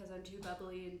personality, because I'm too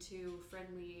bubbly and too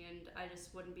friendly, and I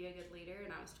just wouldn't be a good leader.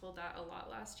 And I was told that a lot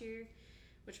last year,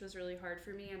 which was really hard for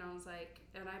me. And I was like,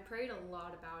 and I prayed a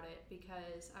lot about it,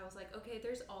 because I was like, okay,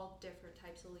 there's all different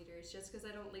types of leaders. Just because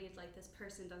I don't lead like this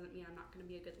person doesn't mean I'm not going to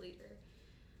be a good leader.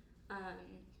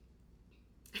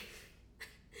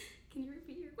 Can you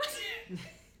repeat your question?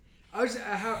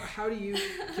 How do you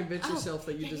convince yourself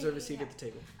that you deserve a seat at the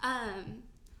table?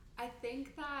 I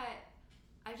think that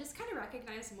I just kind of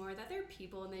recognize more that they're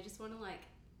people, and they just want to, like,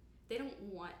 they don't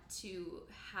want to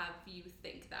have you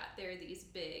think that they're these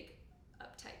big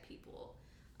uptight people.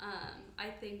 I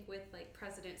think with like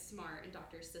President Smart and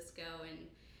Dr. Cisco and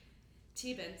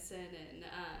T. Benson and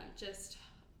just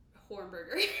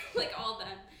Hornberger, like all of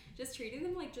them, just treating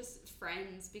them like just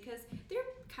friends because they're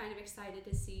kind of excited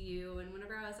to see you. And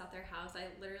whenever I was at their house, I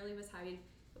literally was having,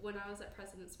 when I was at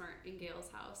President Smart in Gail's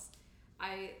house,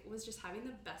 I was just having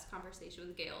the best conversation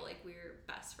with Gail. Like, we were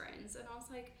best friends. And I was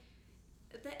like,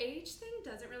 the age thing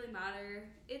doesn't really matter.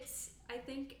 I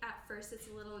think at first it's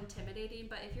a little intimidating,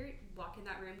 but if you're walking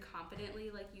that room confidently,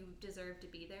 like you deserve to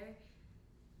be there,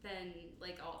 then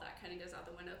like all that kind of goes out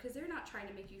the window because they're not trying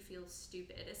to make you feel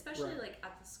stupid, especially Right. like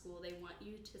at the school. They want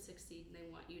you to succeed and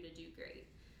they want you to do great.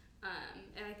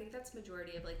 And I think that's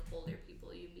majority of like older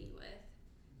people you meet with.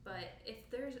 But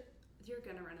you're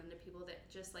gonna run into people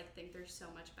that just like think they're so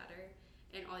much better,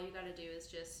 and all you gotta do is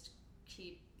just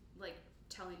keep like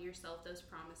telling yourself those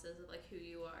promises of like who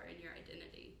you are and your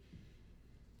identity.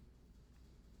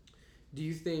 Do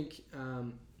you think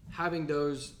having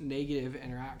those negative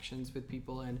interactions with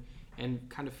people and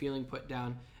kind of feeling put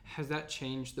down, has that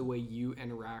changed the way you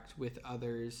interact with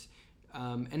others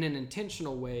in an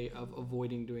intentional way of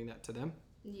avoiding doing that to them?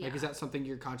 Yeah. Like, is that something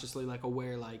you're consciously like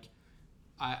aware, like,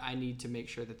 I need to make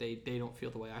sure that they don't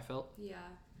feel the way I felt? Yeah.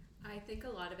 I think a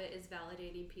lot of it is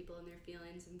validating people and their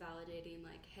feelings and validating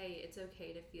like, hey, it's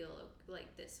okay to feel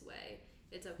like this way.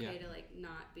 It's okay to like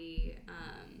not be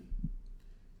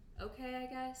okay, I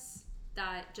guess.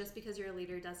 That just because you're a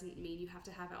leader doesn't mean you have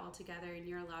to have it all together and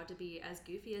you're allowed to be as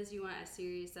goofy as you want, as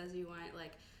serious as you want.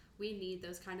 Like, we need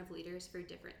those kind of leaders for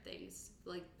different things.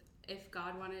 Like, if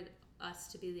God wanted us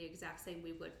to be the exact same,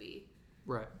 we would be.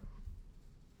 Right.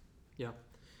 Yeah.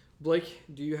 Blake,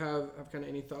 do you have kind of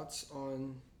any thoughts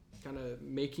on kind of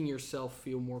making yourself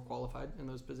feel more qualified in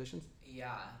those positions?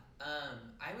 Yeah.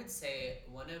 I would say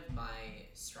one of my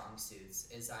strong suits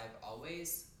is I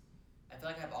feel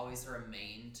like I've always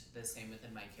remained the same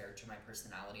within my character, my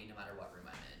personality, no matter what room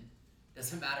I'm in.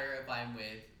 Doesn't matter if I'm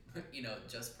with,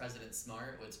 just President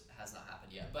Smart, which has not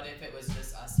happened yet, but if it was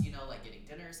just us, like getting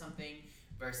dinner or something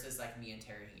versus like me and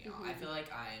Tara hanging out, I feel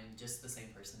like I'm just the same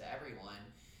person to everyone.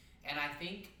 And I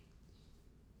think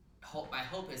my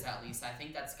hope is, at least, I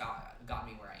think that's got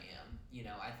me where I am.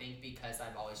 I think because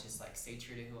I've always just like stayed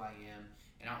true to who I am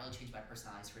and I don't really change my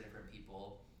personalities for different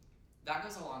people, that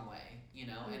goes a long way,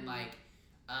 and like,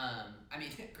 I mean,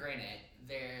 granted,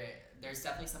 there's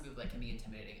definitely some people that can be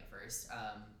intimidating at first.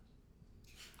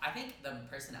 I think the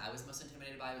person I was most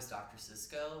intimidated by was Dr.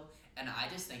 Cisco, and I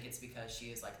just think it's because she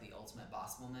is like the ultimate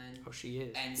boss woman. Oh, she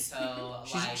is. And so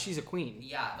she's a queen.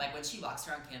 Yeah, like when she walks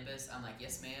around campus, I'm like,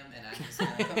 yes, ma'am, and I'm just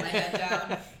gonna put my head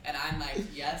down, and I'm like,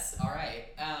 yes, all right.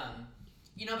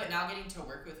 But now getting to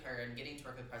work with her and getting to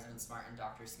work with President Smart and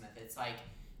Dr. Smith, it's like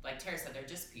Tara said, they're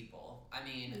just people. I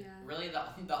mean, really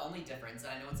the only difference,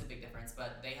 and I know it's a big difference,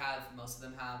 but most of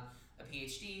them have a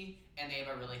PhD and they have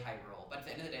a really high role. But at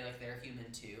the end of the day, like, they're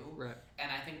human too. Right.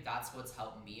 And I think that's what's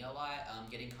helped me a lot,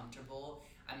 getting comfortable.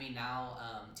 I mean, now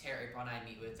Tara, April, and I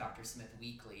meet with Dr. Smith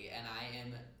weekly, and I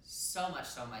am so much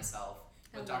so myself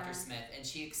with Dr. Smith, and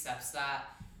she accepts that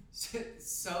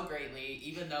so greatly,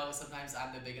 even though sometimes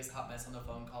I'm the biggest hot mess on the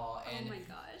phone call. And oh my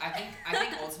gosh. I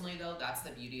think ultimately though, that's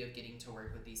the beauty of getting to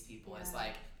work with these people. Is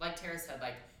like Tara said,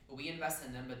 like, we invest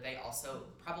in them, but they also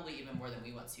probably even more than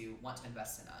we want to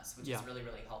invest in us, which is really,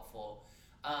 really helpful.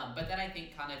 But then I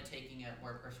think kind of taking it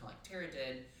more personal, like Tara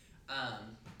did.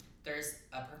 There's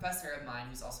a professor of mine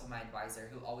who's also my advisor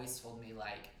who always told me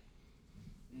like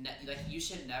you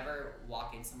should never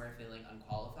walk in somewhere feeling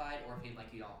unqualified or feeling like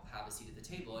you don't have a seat at the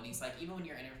table. And he's like, even when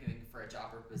you're interviewing for a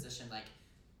job or position, like,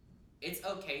 it's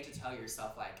okay to tell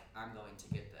yourself like, I'm going to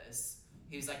get this.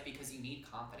 He was like, because you need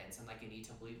confidence and like you need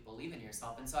to believe in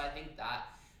yourself. And so I think that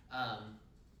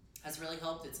has really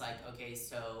helped. It's like, okay,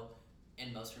 so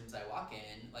in most rooms I walk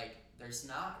in, like, there's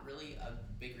not really a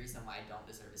big reason why I don't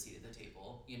deserve a seat at the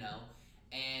table,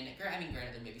 And granted,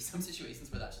 there may be some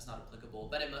situations where that's just not applicable,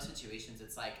 but in most situations,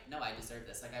 it's like, no, I deserve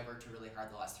this. Like, I worked really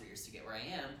hard the last 3 years to get where I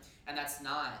am, and that's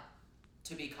not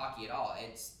to be cocky at all.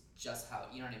 It's just how,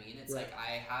 you know what I mean? It's like,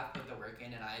 I have put the work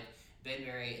in, and I've been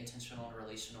very intentional and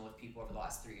relational with people over the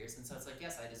last 3 years, and so it's like,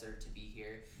 yes, I deserve to be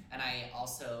here, and I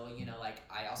also,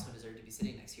 I also deserve to be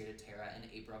sitting next here to Tara and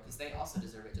April, because they also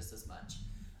deserve it just as much.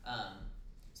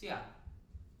 So yeah.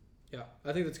 Yeah,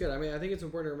 I think that's good. I mean, I think it's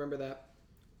important to remember that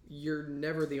you're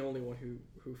never the only one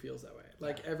who feels that way.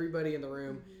 Like, everybody in the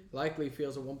room likely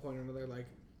feels at one point or another like,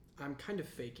 I'm kind of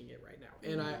faking it right now,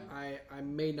 and I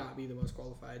may not be the most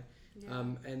qualified,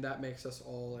 and that makes us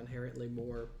all inherently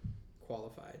more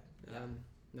qualified.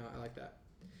 No, I like that.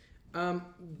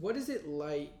 What is it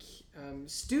like?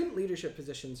 Student leadership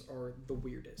positions are the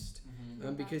weirdest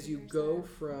because you go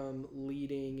from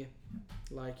leading,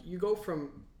 like you go from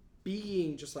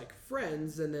being just like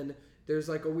friends, and then there's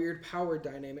like a weird power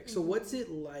dynamic. So what's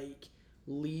it like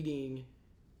leading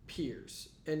peers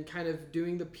and kind of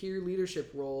doing the peer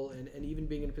leadership role and even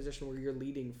being in a position where you're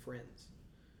leading friends?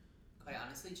 Quite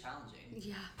honestly, challenging.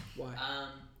 Yeah. Why?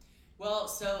 Well,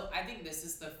 so I think this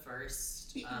is the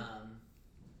first,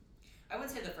 I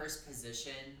wouldn't say the first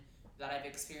position that I've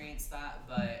experienced that,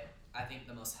 but I think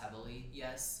the most heavily,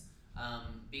 yes.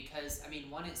 Because, I mean,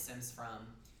 one, it stems from,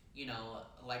 you know,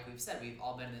 like we've said, we've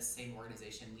all been in this same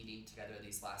organization leading together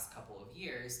these last couple of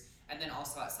years. And then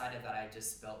also outside of that, I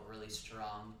just felt really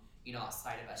strong, you know,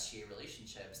 outside of SGA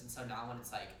relationships. And so now when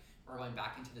it's like, we're going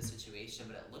back into the situation,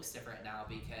 but it looks different now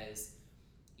because,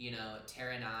 you know,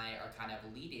 Tara and I are kind of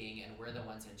leading and we're the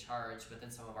ones in charge, but then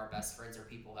some of our best friends are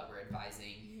people that we're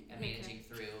advising and managing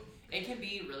through. It can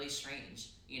be really strange,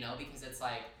 you know, because it's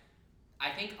like, I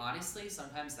think honestly,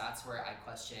 sometimes that's where I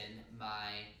question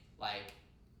my, like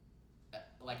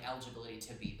eligibility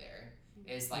to be there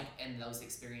is like in those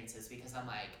experiences, because I'm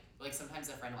like sometimes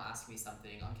a friend will ask me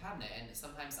something on cabinet and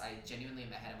sometimes I genuinely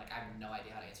in my head I'm like, I have no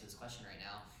idea how to answer this question right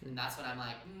now, and that's when I'm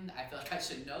like, I feel like I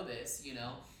should know this, you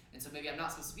know, and so maybe I'm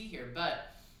not supposed to be here.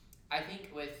 But I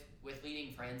think with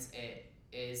leading friends, it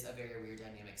is a very weird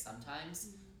dynamic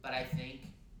sometimes, but I think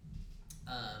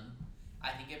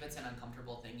if it's an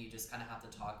uncomfortable thing, you just kind of have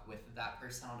to talk with that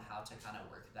person on how to kind of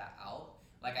work that out.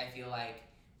 Like I feel like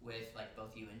with like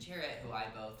both you and Jarrett, who I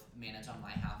both manage on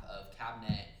my half of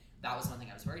cabinet, that was one thing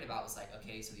I was worried about, was like,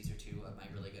 okay, so these are two of my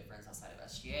really good friends outside of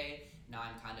SGA. Now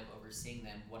I'm kind of overseeing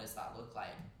them. What does that look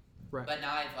like? Right. But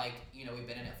now I've like, you know, we've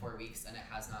been in it 4 weeks and it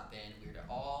has not been weird at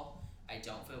all. I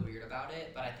don't feel weird about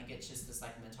it, but I think it's just this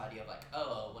like mentality of like,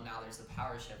 oh, well now there's a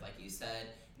power shift, like you said,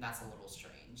 and that's a little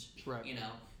strange. Right. You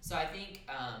know? So I think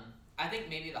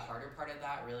maybe the harder part of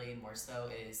that really more so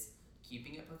is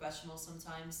keeping it professional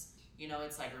sometimes. You know,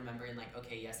 it's like remembering like,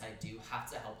 okay, yes, I do have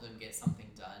to help them get something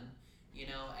done, you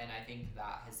know, and I think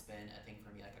that has been a thing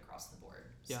for me like across the board.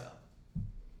 Yeah. So.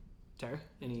 Tara,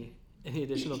 any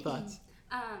additional thoughts?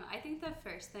 I think the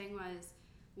first thing was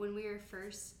when we were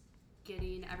first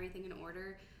getting everything in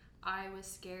order, I was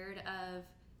scared of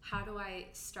how do I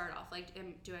start off? Like,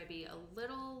 do I be a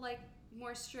little like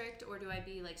more strict, or do I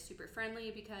be like super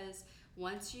friendly? Because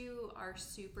once you are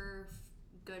super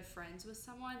good friends with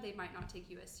someone, they might not take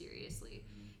you as seriously.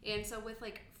 And so with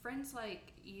like friends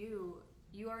like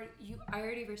I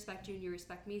already respect you and you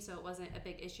respect me, so it wasn't a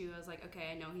big issue. I was like,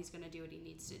 okay, I know he's gonna do what he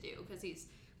needs to do because he's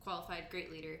qualified,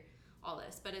 great leader, all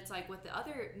this. But it's like with the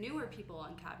other newer people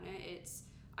on cabinet, it's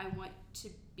I want to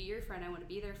be your friend, I want to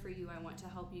be there for you, I want to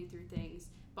help you through things,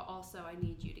 but also I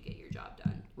need you to get your job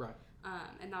done. Right.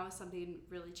 And that was something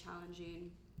really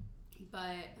challenging.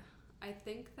 But I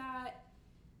think that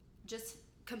just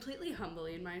completely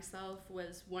humbling myself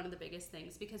was one of the biggest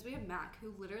things, because we have Mac,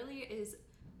 who literally is,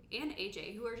 and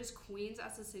AJ, who are just queens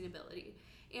at sustainability.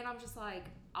 And I'm just like,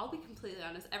 I'll be completely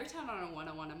honest, every time I'm on a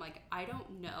one-on-one, I'm like, I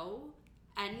don't know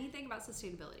anything about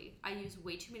sustainability. I use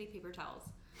way too many paper towels.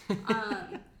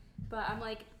 But I'm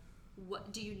like,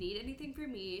 what do you need anything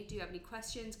from me? Do you have any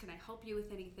questions? Can I help you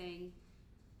with anything?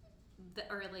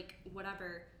 Or like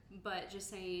whatever. But just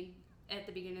saying at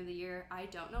the beginning of the year, I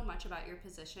don't know much about your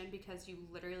position because you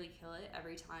literally kill it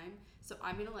every time. So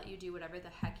I'm going to let you do whatever the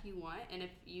heck you want. And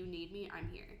if you need me, I'm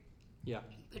here. Yeah.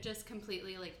 But just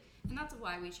completely like, and that's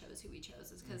why we chose who we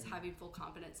chose, is because having full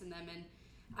confidence in them. And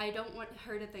I don't want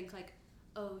her to think like,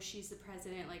 oh, she's the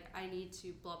president, like I need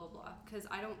to blah blah blah, because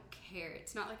I don't care.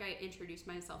 It's not like I introduce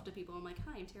myself to people. I'm like,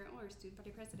 hi, I'm Tara Orr, student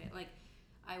body president. Like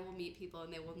I will meet people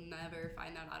and they will never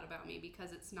find that out about me,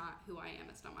 because it's not who I am.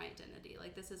 It's not my identity.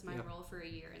 Like this is my role for a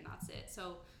year and that's it.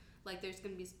 So like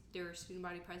there are student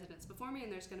body presidents before me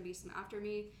and there's going to be some after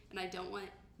me, and I don't want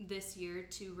this year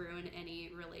to ruin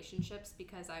any relationships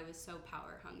because I was so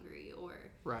power hungry, or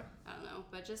right. I don't know.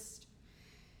 But just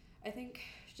I think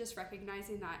just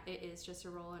recognizing that it is just a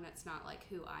role and it's not like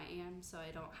who I am, so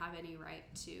I don't have any right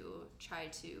to try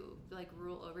to like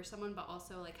rule over someone, but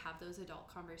also like have those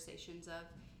adult conversations of,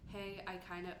 hey,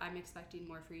 I'm expecting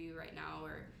more for you right now,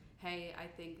 or hey, I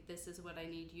think this is what I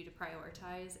need you to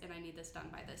prioritize and I need this done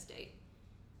by this date.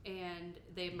 And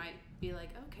they might be like,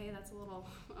 okay, that's a little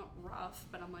rough,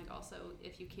 but I'm like, also,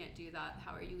 if you can't do that,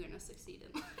 how are you going to succeed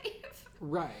in life?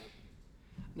 Right.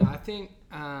 No, I think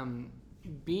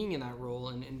being in that role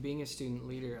and being a student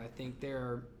leader, I think there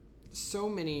are so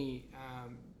many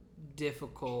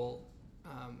difficult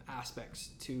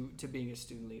aspects to being a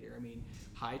student leader. I mean,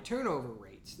 high turnover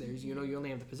rates. There's, you only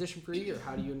have the position for a year.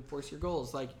 How do you enforce your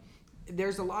goals? Like,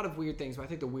 there's a lot of weird things, but I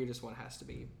think the weirdest one has to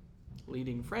be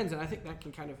leading friends, and I think that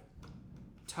can kind of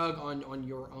tug on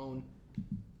your own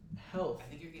health. I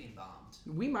think you're getting bombed.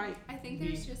 We might. I think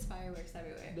there's just fireworks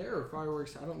everywhere. There are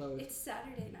fireworks. I don't know. It's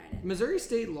Saturday night. Missouri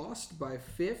State lost by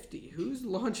 50. Who's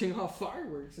launching off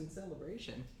fireworks in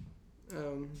celebration?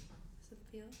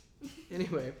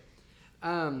 Anyway,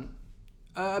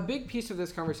 a big piece of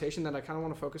this conversation that I kind of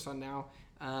want to focus on now.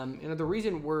 The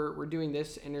reason we're doing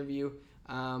this interview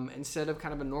instead of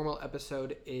kind of a normal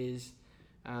episode is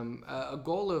a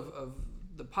goal of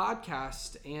the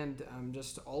podcast and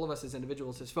just all of us as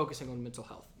individuals is focusing on mental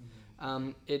health.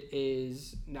 It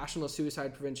is National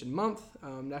Suicide Prevention Month.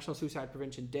 National Suicide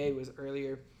Prevention Day was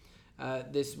earlier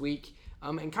this week.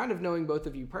 And kind of knowing both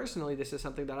of you personally, this is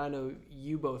something that I know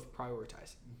you both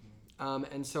prioritize.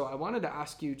 And so I wanted to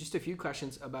ask you just a few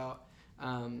questions about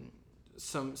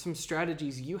some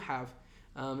strategies you have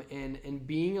in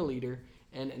being a leader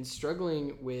and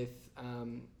struggling with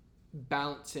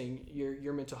balancing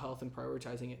your mental health and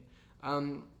prioritizing it.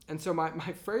 And so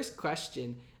my first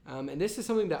question, and this is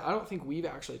something that I don't think we've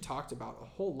actually talked about a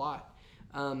whole lot.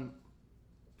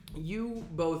 You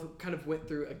both kind of went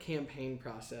through a campaign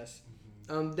process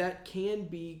that can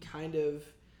be kind of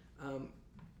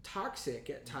toxic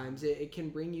at times. It can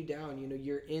bring you down. You know,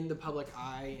 you're in the public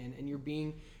eye and you're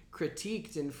being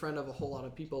critiqued in front of a whole lot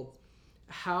of people.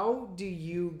 How do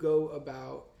you go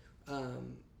about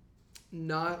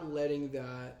not letting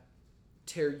that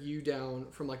tear you down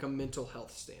from like a mental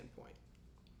health standpoint?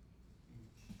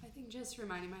 I think just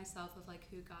reminding myself of like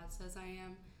who God says I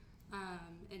am,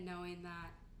 and knowing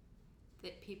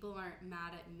that people aren't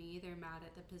mad at me, they're mad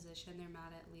at the position, they're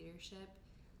mad at leadership.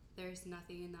 There's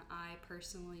nothing that I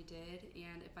personally did,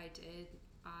 and if I did,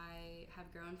 I have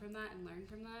grown from that and learned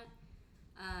from that.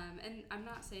 And I'm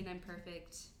not saying I'm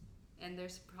perfect, and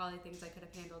there's probably things I could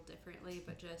have handled differently,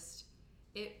 but just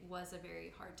it was a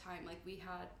very hard time. Like, we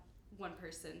had one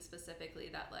person specifically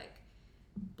that like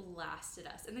blasted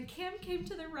us, and then Cam came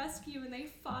to the rescue and they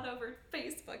fought over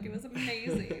Facebook. It was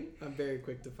amazing. I'm very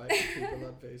quick to fight with people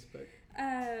on Facebook.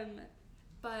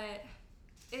 But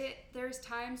there's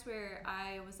times where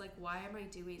I was like, why am I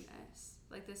doing this?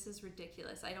 Like, this is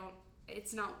ridiculous.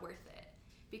 It's not worth it,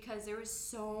 because there was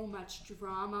so much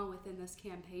drama within this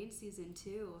campaign season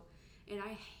too, and I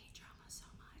hate drama so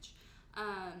much.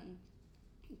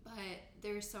 But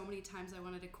there's so many times I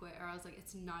wanted to quit, or I was like,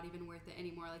 it's not even worth it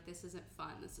anymore. Like, this isn't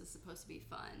fun. This is supposed to be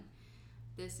fun.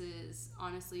 This is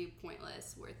honestly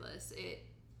pointless, worthless. It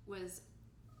was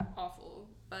awful,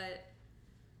 but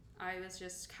I was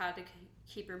just had to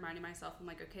keep reminding myself, I'm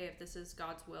like, okay, if this is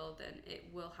God's will, then it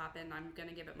will happen. I'm going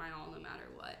to give it my all no matter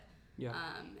what. Yeah.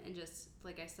 And just,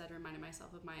 like I said, reminding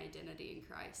myself of my identity in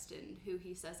Christ and who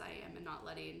he says I am, and not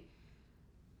letting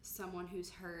someone who's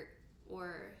hurt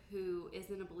or who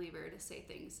isn't a believer to say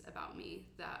things about me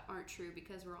that aren't true,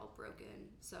 because we're all broken.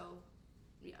 So,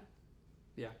 yeah.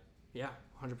 Yeah,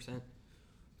 100%.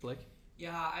 Blake?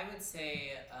 Yeah, I would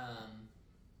say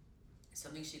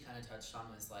something she kind of touched on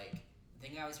was like, the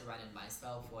thing I was reminding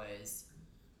myself was,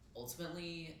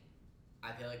 ultimately,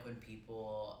 I feel like when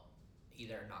people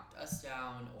either knocked us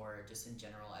down or just in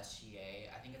general SGA,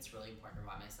 I think it's really important to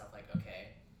remind myself, like, okay,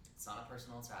 it's not a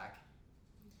personal attack,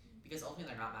 because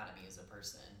ultimately they're not mad at me as a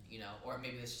person, you know, or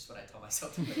maybe that's just what I tell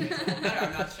myself to make myself feel better,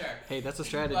 I'm not sure. Hey, that's a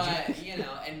strategy. But, you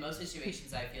know, in most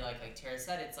situations, I feel like Tara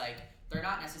said, it's like, they're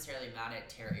not necessarily mad at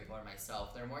Tara, April, or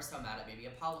myself. They're more so mad at maybe a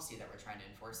policy that we're trying to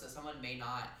enforce that someone may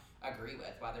not agree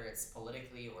with, whether it's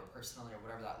politically or personally or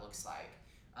whatever that looks like.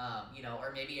 You know,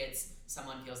 or maybe it's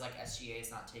someone feels like SGA is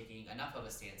not taking enough of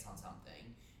a stance on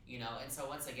something, you know. And so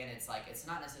once again, it's like, it's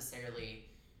not necessarily,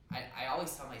 I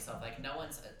always tell myself, like, no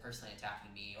one's personally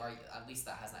attacking me, or at least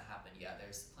that hasn't happened yet.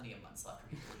 There's plenty of months left for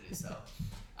people to do so.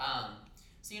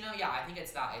 So, you know, yeah, I think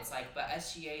it's that. It's like, but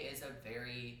SGA is a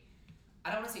very,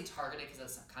 I don't want to say targeted,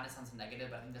 because that kind of sounds negative,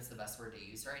 but I think that's the best word to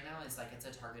use right now. Is like, it's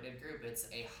a targeted group. It's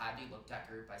a highly looked at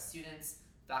group by students,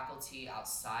 faculty,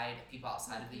 people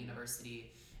outside of the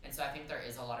university. And so I think there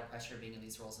is a lot of pressure being in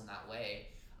these roles in that way.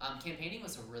 Campaigning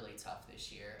was really tough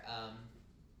this year.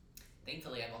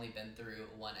 Thankfully, I've only been through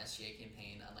one SGA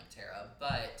campaign, unlike Tara,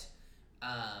 but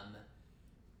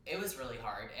it was really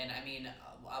hard. And I mean,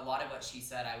 a lot of what she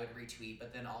said I would retweet,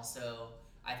 but then also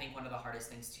I think one of the hardest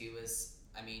things too is,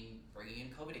 I mean, bringing in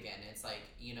COVID again. It's like,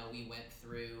 you know, we went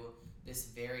through this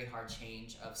very hard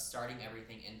change of starting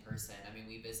everything in person. I mean,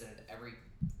 we visited every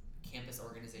campus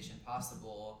organization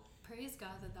possible. Praise God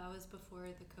that was before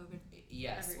the COVID.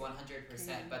 Yes,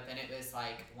 100%. But then it was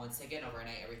like, once again,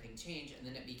 overnight, everything changed, and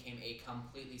then it became a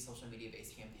completely social media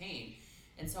based campaign.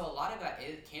 And so a lot of that,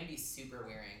 it can be super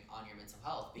wearing on your mental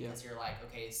health because you're like,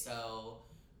 okay, so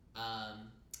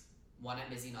one, I'm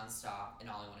busy nonstop and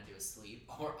all I want to do is sleep,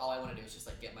 or all I want to do is just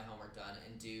like get my homework done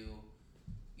and do,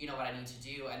 you know, what I need to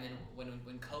do. And then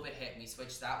when COVID hit and we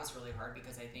switched, that was really hard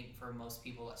because I think for most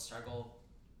people that struggle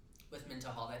with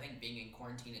mental health, I think being in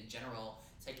quarantine in general,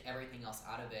 take everything else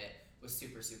out of it, was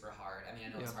super, super hard. I mean,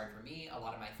 I know it's hard for me. A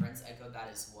lot of my friends echoed that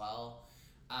as well.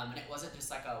 And it wasn't just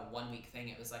like a 1 week thing.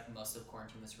 It was like most of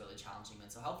quarantine was really challenging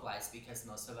mental health wise because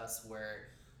most of us were,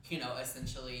 you know,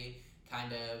 essentially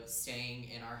kind of staying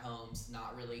in our homes,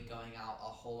 not really going out a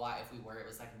whole lot. If we were, it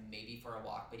was like maybe for a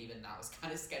walk, but even that was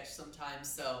kind of sketch sometimes.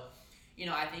 So, you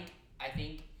know, I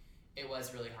think it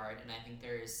was really hard, and I think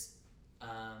there's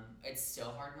it's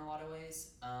still hard in a lot of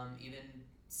ways, even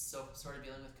so sort of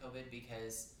dealing with COVID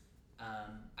because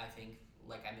I think,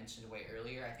 like I mentioned way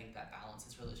earlier, I think that balance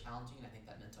is really challenging, and I think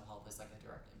that mental health is like a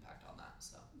direct impact on that.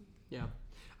 So yeah,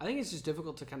 I think it's just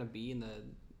difficult to kind of be in the,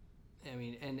 I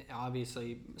mean, and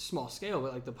obviously small scale,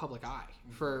 but like the public eye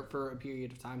for a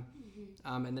period of time,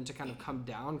 and then to kind of come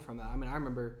down from that. I mean, I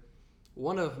remember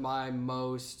one of my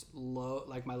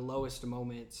my lowest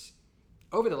moments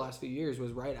over the last few years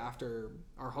was right after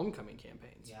our homecoming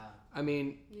campaigns. Yeah. I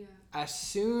mean, as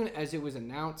soon as it was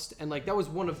announced, and like that was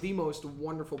one of the most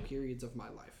wonderful periods of my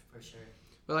life. For sure.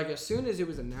 But like as soon as it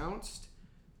was announced,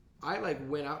 I like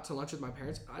went out to lunch with my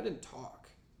parents. I didn't talk.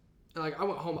 And like I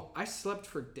went home, I slept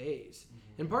for days.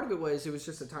 And part of it was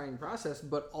just a tiring process,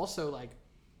 but also like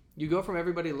you go from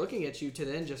everybody looking at you to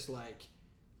then just like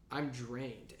I'm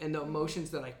drained. And the emotions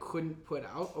that I couldn't put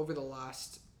out over the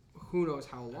last who knows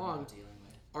how long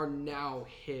are now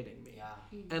hitting me.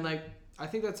 Yeah. And like I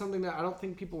think that's something that I don't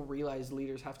think people realize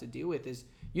leaders have to deal with is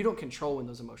you don't control when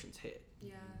those emotions hit.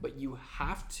 Yeah. But you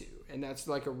have to, and that's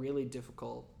like a really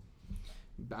difficult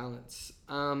balance.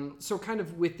 So kind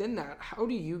of within that, how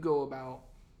do you go about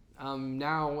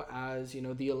now as, you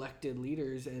know, the elected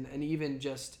leaders and even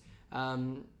just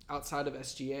outside of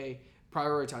SGA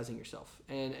prioritizing yourself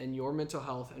and your mental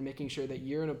health and making sure that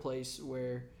you're in a place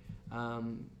where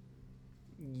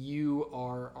you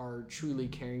are truly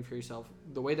caring for yourself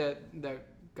the way that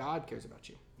God cares about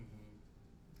you?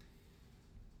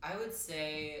 I would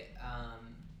say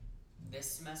this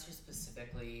semester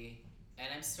specifically, and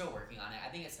I'm still working on it. I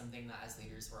think it's something that as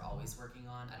leaders we're always working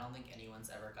on. I don't think anyone's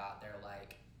ever got their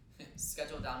like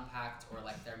schedule down packed or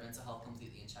like their mental health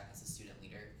completely in check as a student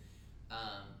leader.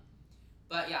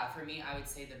 But yeah, for me, I would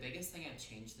say the biggest thing I've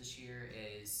changed this year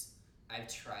is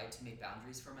I've tried to make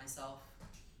boundaries for myself.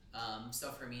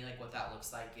 So for me, like what that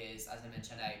looks like is, as I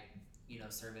mentioned, I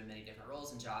serve in many different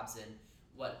roles and jobs and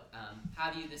what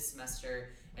have you this semester.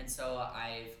 And so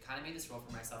I've kind of made this rule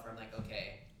for myself where I'm like,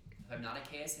 okay, if I'm not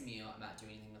at KSMU, I'm not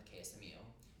doing anything with KSMU.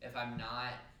 If I'm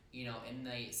not, in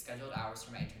the scheduled hours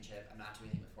for my internship, I'm not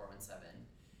doing anything with 417.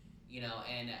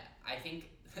 And I think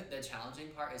the challenging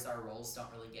part is our roles don't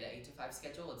really get an 8 to 5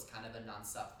 schedule. It's kind of a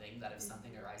nonstop thing that if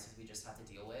something arises, we just have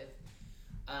to deal with.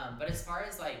 But as far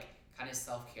as like kind of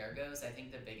self-care goes, I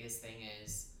think the biggest thing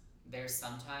is there's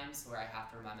sometimes where I have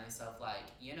to remind myself,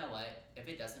 like, you know what, if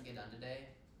it doesn't get done today,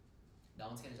 no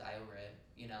one's gonna die over it.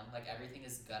 Like everything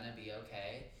is gonna be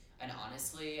okay. And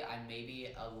honestly, I may be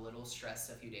a little stressed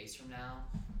a few days from now,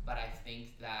 but I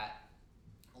think that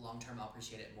long term I'll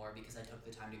appreciate it more because I took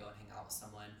the time to go and hang out with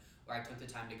someone, or I took the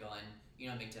time to go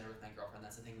and make dinner with my girlfriend.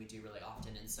 That's the thing we do really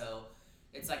often. And so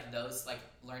it's like those, like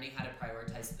learning how to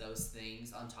prioritize those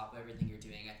things on top of everything you're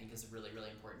doing, I think is really, really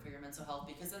important for your mental health.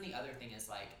 Because then the other thing is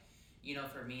like,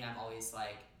 for me, I'm always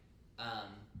like,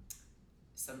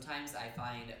 sometimes I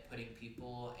find putting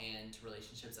people and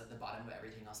relationships at the bottom of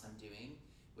everything else I'm doing,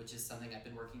 which is something I've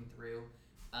been working through.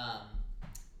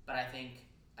 But I think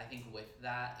with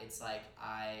that, it's like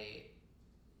I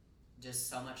just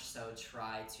so much so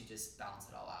try to just balance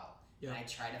it all out. Yeah. And I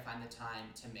try to find the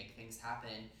time to make things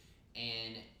happen.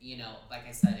 And, like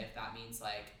I said, if that means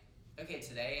like, okay,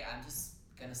 today I'm just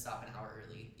going to stop an hour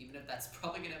early, even if that's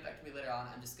probably going to affect me later on,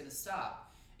 I'm just going to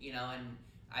stop, and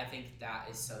I think that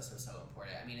is so, so, so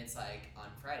important. I mean, it's like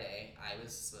on Friday, I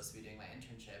was supposed to be doing my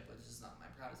internship, which is not my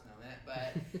proudest moment,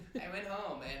 but I went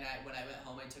home, and when I went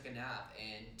home, I took a nap,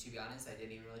 and to be honest, I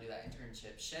didn't even really do that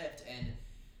internship shift. And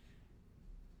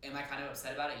am I kind of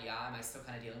upset about it? Yeah. Am I still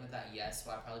kind of dealing with that? Yes.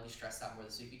 Will I probably be stressed out more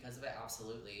this week because of it?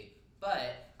 Absolutely.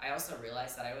 But I also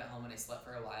realized that I went home and I slept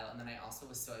for a while, and then I also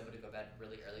was still able to go to bed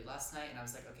really early last night, and I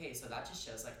was like, okay, so that just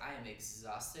shows like I am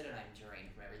exhausted and I'm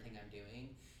drained from everything I'm doing.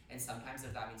 And sometimes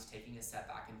if that means taking a step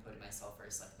back and putting myself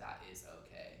first, like that is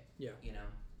okay. Yeah.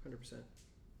 100%.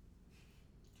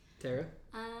 Tara?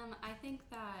 I think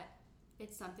that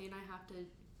it's something I have to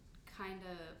kind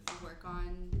of work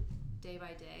on day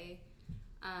by day.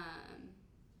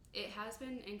 It has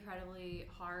been incredibly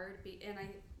hard, and I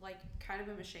like kind of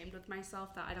am ashamed with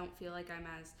myself that I don't feel like I'm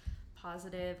as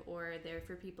positive or there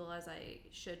for people as I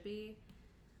should be.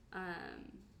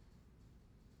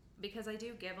 Because I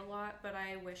do give a lot, but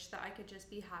I wish that I could just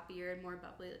be happier and more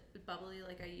bubbly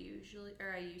like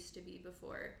I used to be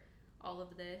before all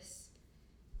of this.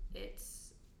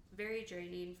 It's very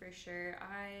draining for sure.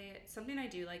 Something I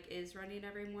do like is running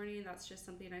every morning. That's just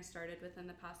something I started within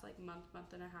the past like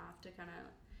month and a half to kind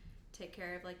of take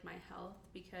care of like my health,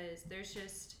 because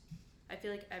I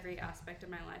feel like every aspect of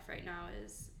my life right now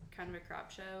is kind of a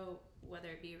crap show, whether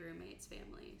it be roommates,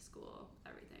 family, school,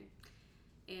 everything.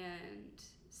 And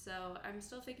so I'm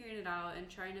still figuring it out and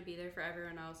trying to be there for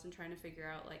everyone else and trying to figure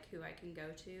out like who I can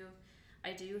go to.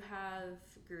 I do have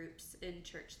groups in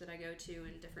church that I go to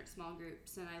in different small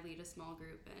groups, and I lead a small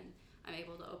group, and I'm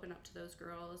able to open up to those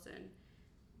girls and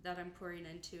that I'm pouring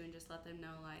into and just let them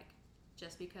know like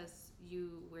just because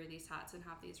you wear these hats and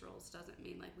have these roles doesn't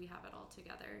mean like we have it all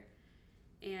together.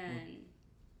 And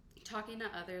talking to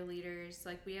other leaders,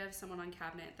 like we have someone on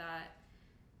cabinet that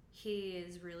he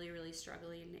is really, really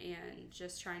struggling, and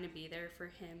just trying to be there for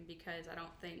him, because I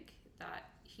don't think that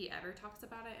he ever talks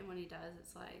about it. And when he does,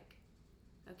 it's like,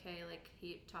 okay, like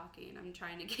keep talking. I'm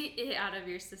trying to get it out of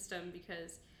your system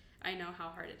because I know how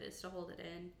hard it is to hold it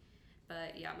in.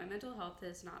 But yeah, my mental health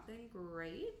has not been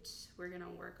great. We're going to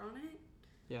work on it.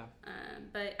 Yeah.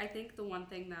 But I think the one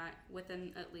thing that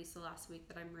within at least the last week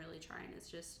that I'm really trying is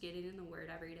just getting in the Word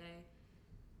every day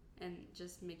and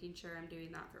just making sure I'm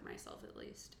doing that for myself at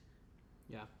least.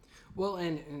 Yeah. Well,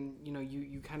 and you know,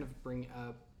 you kind of bring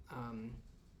up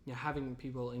having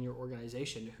people in your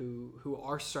organization who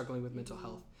are struggling with mental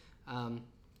health.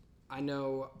 I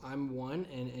know I'm one,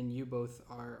 and you both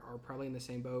are probably in the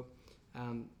same boat.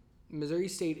 Missouri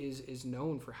State is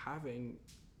known for having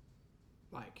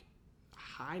like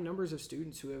high numbers of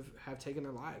students who have taken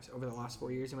their lives over the last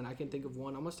 4 years. I mean, I can think of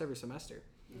one almost every semester.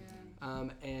 Yeah.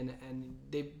 And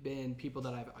they've been people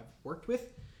that I've worked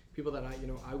with, people that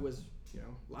I was,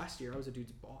 last year I was a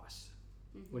dude's boss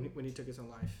when he took his own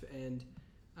life, and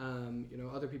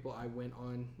other people I went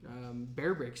on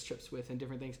Bear Breaks trips with and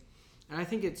different things. And I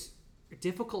think it's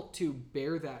difficult to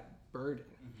bear that burden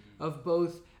of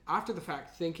both after the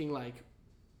fact thinking like,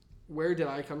 where did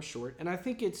I come short? And I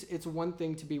think it's one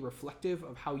thing to be reflective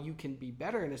of how you can be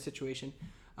better in a situation.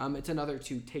 It's another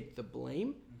to take the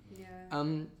blame.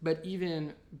 Yeah. But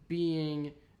even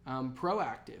being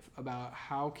proactive about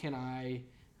how can I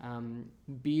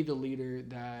be the leader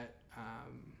that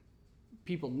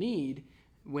people need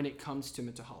when it comes to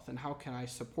mental health, and how can I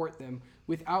support them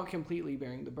without completely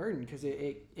bearing the burden, because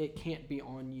it can't be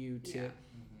on you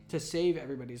to save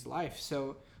everybody's life.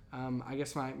 So I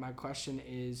guess my question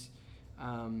is,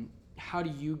 how do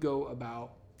you go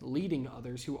about leading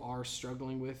others who are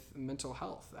struggling with mental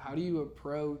health? How do you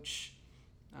approach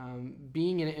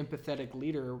being an empathetic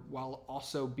leader while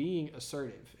also being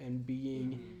assertive and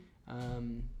being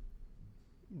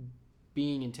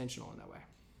intentional in that way?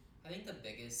 I think the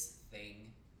biggest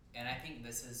thing, and I think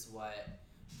this is what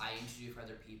I aim to do for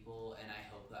other people, and I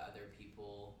hope that other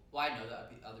people, well, I know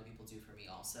that other people do for me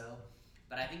also,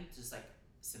 but I think just like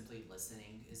simply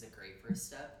listening is a great first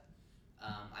step.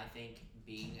 I think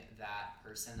being that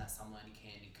person that someone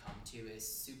can come to is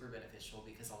super beneficial,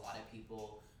 because a lot of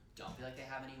people don't feel like they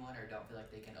have anyone or don't feel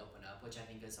like they can open up, which I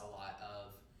think is a lot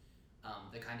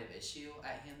of the kind of issue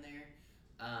at hand there.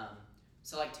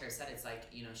 So like Tara said, it's like,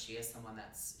 she is someone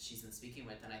she's been speaking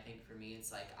with, and I think for me,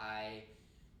 it's like I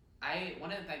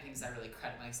one of the things I really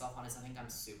credit myself on is I think I'm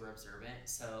super observant.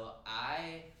 So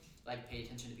I like pay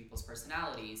attention to people's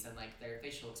personalities and like their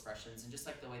facial expressions and just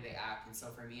like the way they act. And so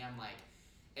for me, I'm like,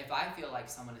 if I feel like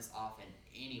someone is off in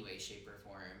any way, shape, or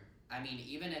form, I mean,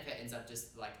 even if it ends up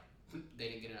just like they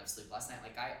didn't get enough sleep last night,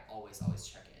 like I always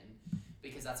check in,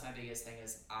 because that's my biggest thing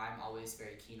is I'm always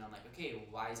very keen on like, okay,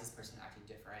 why is this person acting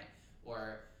different?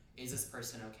 Or is this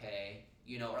person okay?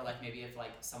 Or like maybe if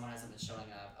like someone hasn't been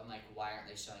showing up, I'm like, why aren't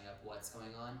they showing up? What's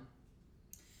going on?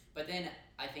 But then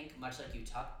I think much like you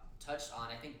touched on,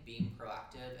 I think being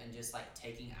proactive and just like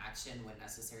taking action when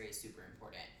necessary is super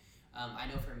important. I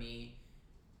know for me,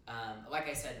 like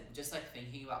I said, just like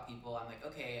thinking about people, I'm like,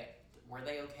 okay, were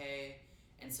they okay?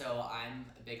 And so I'm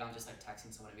big on just like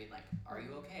texting someone and being like, are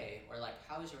you okay? Or like,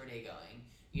 how's your day going?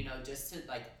 Just to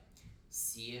like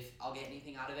see if I'll get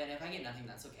anything out of it. And if I get nothing,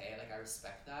 that's okay. Like I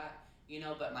respect that,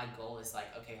 but my goal is like,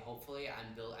 okay, hopefully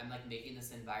I'm like making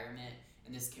this environment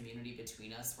and this community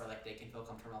between us where like they can feel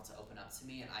comfortable to open up to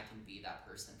me and I can be that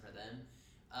person for them.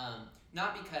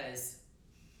 Not because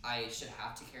I should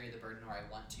have to carry the burden or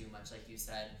I want to, much like you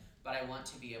said, but I want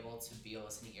to be able to be a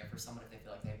listening ear for someone if they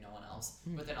feel like they have no one else.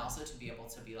 But then also to be able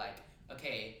to be like,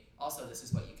 okay, also this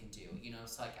is what you can do. You know,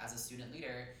 so like as a student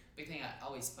leader, big thing I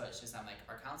always push is I'm like,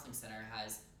 our counseling center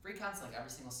has free counseling every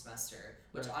single semester,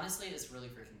 which honestly is really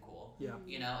freaking cool. Yeah.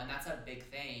 You know, and that's a big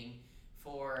thing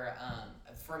for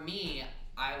me.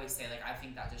 I always say, like, I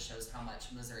think that just shows how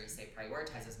much Missouri State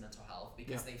prioritizes mental health,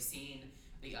 because they've seen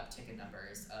the uptick in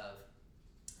numbers of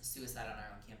suicide on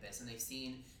our own campus, and they've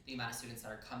seen the amount of students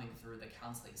that are coming through the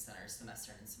counseling center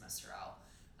semester in and semester out.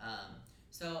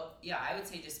 So yeah, I would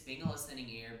say just being a listening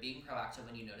ear, being proactive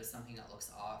when you notice something that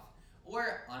looks off,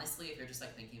 or honestly, if you're just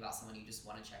like thinking about someone, you just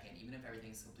want to check in, even if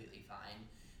everything's completely fine.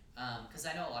 Because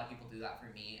I know a lot of people do that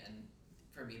for me, and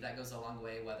for me that goes a long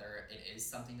way, whether it is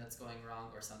something that's going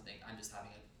wrong or something I'm just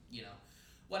having a, you know,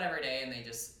 whatever day, and they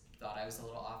just thought I was a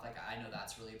little off. Like, I know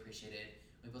that's really appreciated.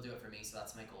 People do it for me, so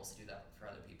that's my goal, is to do that for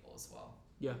other people as well.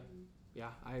 Yeah.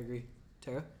 Yeah, I agree.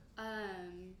 Tara?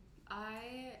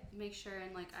 I make sure,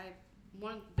 and like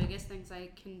one of the biggest things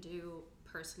I can do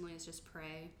personally is just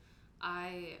pray.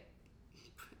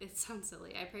 It sounds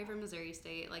silly. I pray for Missouri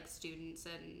State, like, students,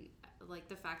 and like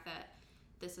the fact that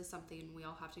this is something we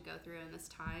all have to go through in this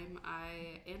time.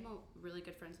 I am really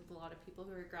good friends with a lot of people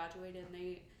who are graduated,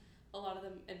 and a lot of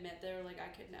them admit they're like,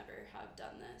 I could never have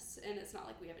done this, and it's not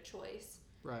like we have a choice.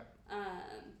 Right.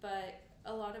 But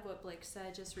a lot of what Blake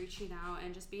said, just reaching out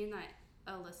and just being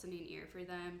a listening ear for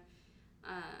them.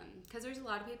 Because there's a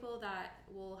lot of people that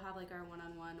will have like our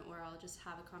one-on-one, or I'll just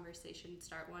have a conversation,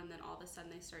 start one, then all of a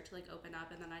sudden they start to like open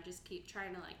up, and then I just keep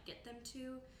trying to like get them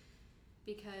to,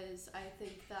 because I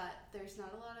think that there's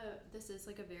not a lot of, this is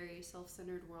like a very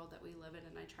self-centered world that we live in,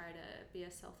 and I try to be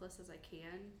as selfless as I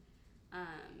can,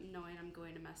 knowing I'm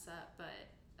going to mess up,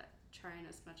 but trying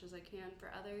as much as I can for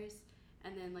others.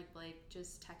 And then like Blake,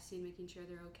 just texting, making sure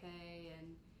they're okay,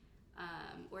 and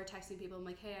or texting people, I'm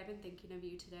like, hey, I've been thinking of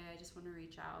you today, I just want to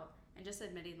reach out, and just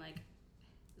admitting like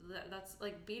that's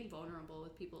like being vulnerable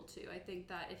with people too. I think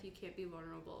that if you can't be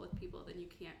vulnerable with people, then you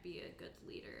can't be a good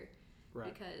leader.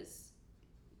 Right. Because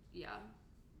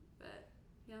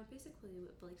basically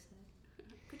what Blake said.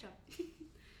 Good job.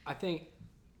 I think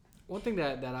one thing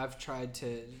that I've tried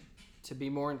to be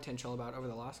more intentional about over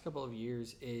the last couple of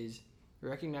years is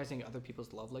recognizing other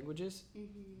people's love languages.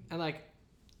 And like,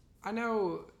 I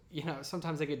know, you know,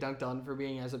 sometimes I get dunked on for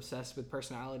being as obsessed with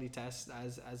personality tests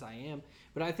as I am,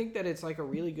 but I think that it's like a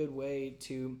really good way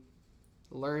to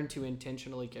learn to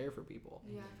intentionally care for people.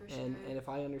 Yeah, for sure. And if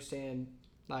I understand,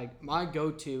 like, my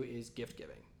go-to is gift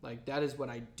giving. Like, that is what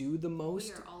I do the most.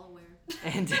 We are all aware.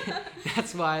 And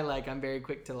that's why, like, I'm very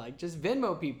quick to like just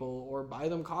Venmo people or buy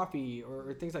them coffee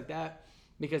or things like that,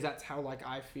 because that's how like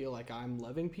I feel like I'm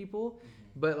loving people.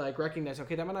 But like recognize,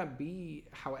 okay, that might not be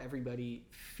how everybody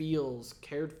feels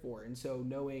cared for, and so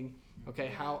knowing, okay,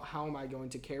 how am I going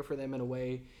to care for them in a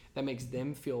way that makes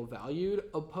them feel valued,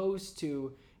 opposed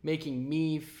to making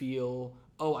me feel,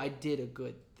 oh, I did a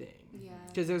good thing. Yeah.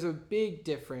 Because there's a big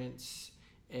difference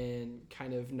in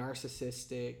kind of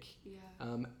narcissistic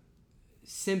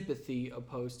sympathy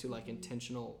opposed to like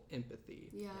intentional empathy.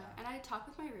 Yeah, and I talk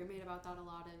with my roommate about that a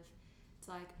lot. It's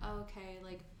like, oh, okay,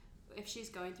 like if she's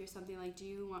going through something, like, do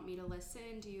you want me to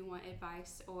listen? Do you want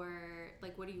advice? Or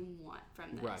like, what do you want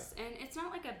from this? Right. And it's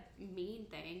not like a mean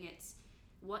thing. It's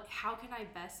how can I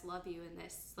best love you in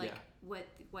this, like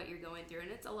what you're going through?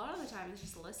 And it's a lot of the time it's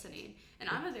just listening. And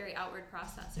I'm a very outward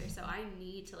processor, so I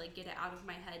need to like get it out of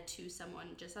my head to someone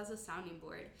just as a sounding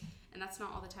board. And that's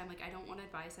not all the time. Like, I don't want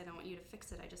advice. I don't want you to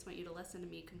fix it. I just want you to listen to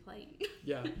me complain.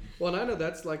 Yeah. Well, and I know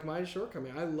that's like my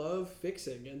shortcoming. I love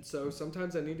fixing. And so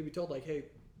sometimes I need to be told like, hey,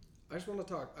 I just want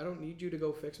to talk. I don't need you to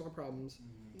go fix my problems.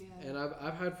 Yeah. And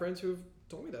I've had friends who've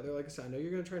told me that. They're like, I know you're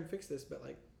going to try and fix this, but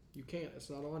like, you can't. It's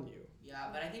not on you. Yeah,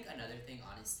 but I think another thing,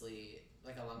 honestly,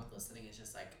 like along with listening, is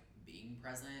just like being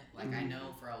present. Like, I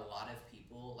know for a lot of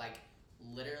people, like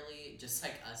literally just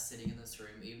like us sitting in this room,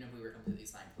 even if we were completely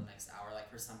silent for the next hour, like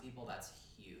for some people that's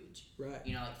huge. Right.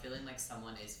 You know, like feeling like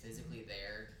someone is physically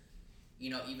there,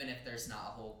 you know, even if there's not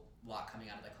a whole lot coming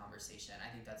out of the conversation. I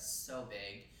think that's so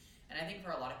big. And I think for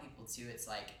a lot of people too, it's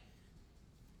like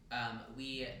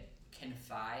we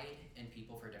confide in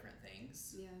people for different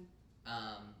things. Yeah.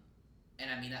 And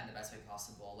I mean that in the best way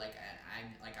possible. Like,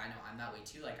 I know I'm that way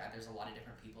too. Like, there's a lot of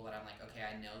different people that I'm like, okay,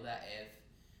 I know that if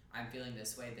I'm feeling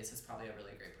this way, this is probably a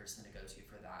really great person to go to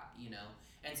for that, you know?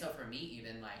 And so for me,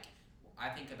 even like, I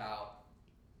think about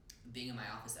being in my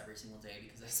office every single day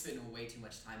because I spend way too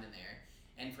much time in there.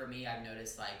 And for me, I've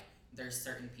noticed like, there's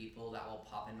certain people that will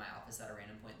pop in my office at a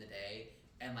random point in the day,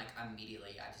 and like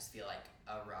immediately I just feel like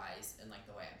a rise in like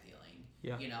the way I'm feeling.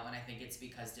 Yeah. You know, and I think it's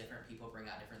because different people bring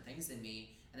out different things in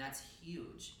me, and that's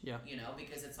huge. Yeah. You know,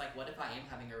 because it's like, what if I am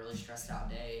having a really stressed out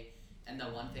day, and the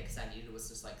one fix I needed was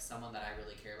just like someone that I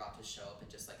really care about to show up and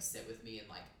just like sit with me and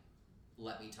like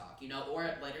let me talk, you know, or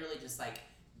literally just like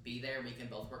be there. We can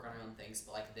both work on our own things,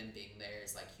 but like them being there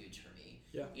is like huge for me.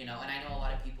 Yeah. You know, and I know a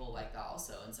lot of people like that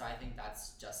also, and so I think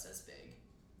that's just as big.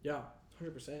 Yeah,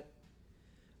 100%.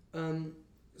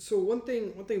 So one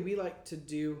thing we like to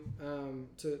do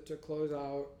to close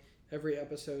out every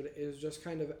episode is just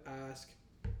kind of ask,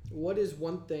 what is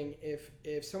one thing, if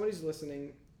somebody's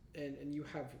listening and you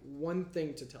have one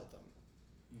thing to tell them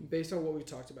based on what we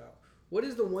talked about, what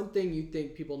is the one thing you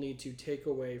think people need to take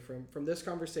away from this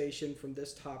conversation, from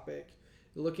this topic,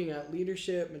 looking at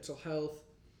leadership, mental health,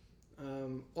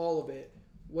 all of it?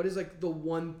 What is like the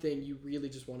one thing you really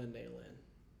just want to nail in?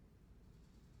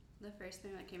 The first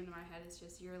thing that came to my head is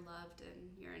just you're loved and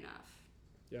you're enough.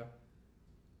 Yeah.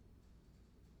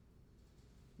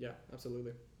 Yeah,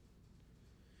 absolutely.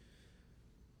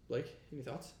 Blake, any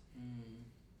thoughts?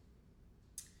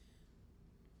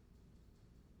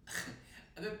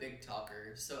 I'm a big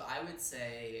talker, so I would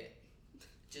say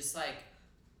just like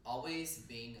always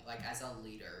being like, as a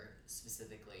leader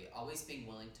specifically, always being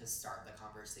willing to start the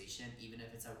conversation even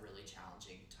if it's a really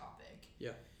challenging topic.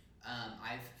 Yeah.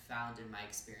 I've found in my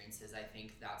experiences, I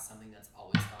think that's something that's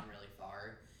always gone really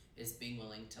far, is being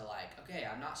willing to like, okay,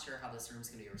 I'm not sure how this room's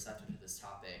going to be receptive to this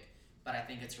topic, but I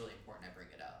think it's really important I bring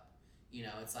it up. You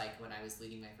know, it's like when I was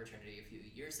leading my fraternity a few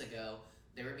years ago,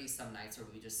 there would be some nights where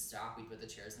we just stop, we'd put the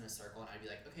chairs in a circle, and I'd be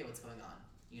like, okay, what's going on?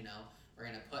 You know, we're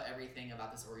going to put everything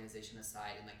about this organization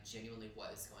aside and like genuinely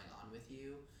what is going on with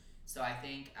you. So I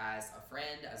think as a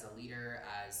friend, as a leader,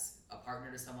 as a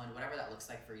partner to someone, whatever that looks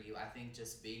like for you, I think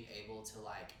just being able to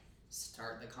like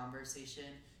start the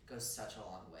conversation goes such a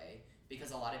long way,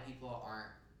 because a lot of people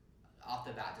aren't off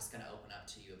the bat just going to open up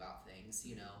to you about things,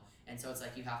 you know? And so it's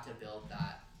like you have to build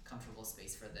that comfortable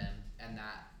space for them, and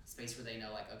that space where they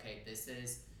know like, okay, this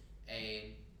is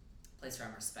a place where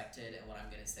I'm respected and what I'm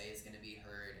going to say is going to be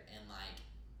heard, and like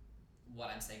what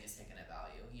I'm saying is taken at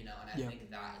value, you know? And I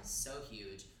think that is so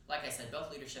huge. Like I said,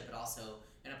 both leadership, but also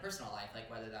in a personal life, like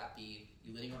whether that be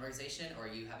you leading an organization or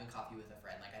you having coffee with a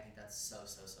friend, like I think that's so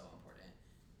important.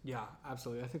 Yeah,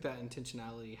 absolutely. I think that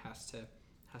intentionality has to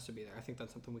be there. I think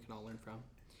that's something we can all learn from.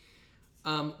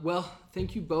 Well,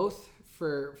 thank you both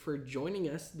for joining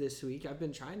us this week. I've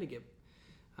been trying to get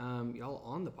y'all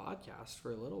on the podcast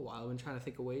for a little while. I've been trying to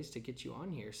think of ways to get you on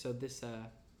here, so this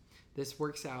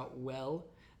works out well.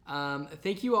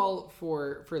 Thank you all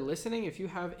for listening. If you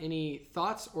have any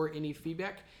thoughts or any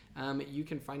feedback, you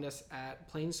can find us at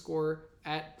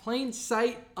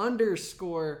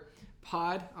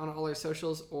Plainsight_pod on all our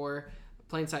socials, or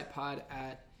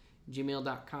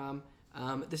plainsightpod@gmail.com.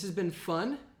 This has been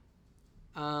fun.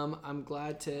 I'm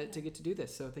glad to get to do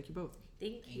this. So thank you both.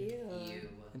 Thank you.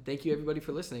 And thank you everybody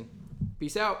for listening.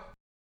 Peace out.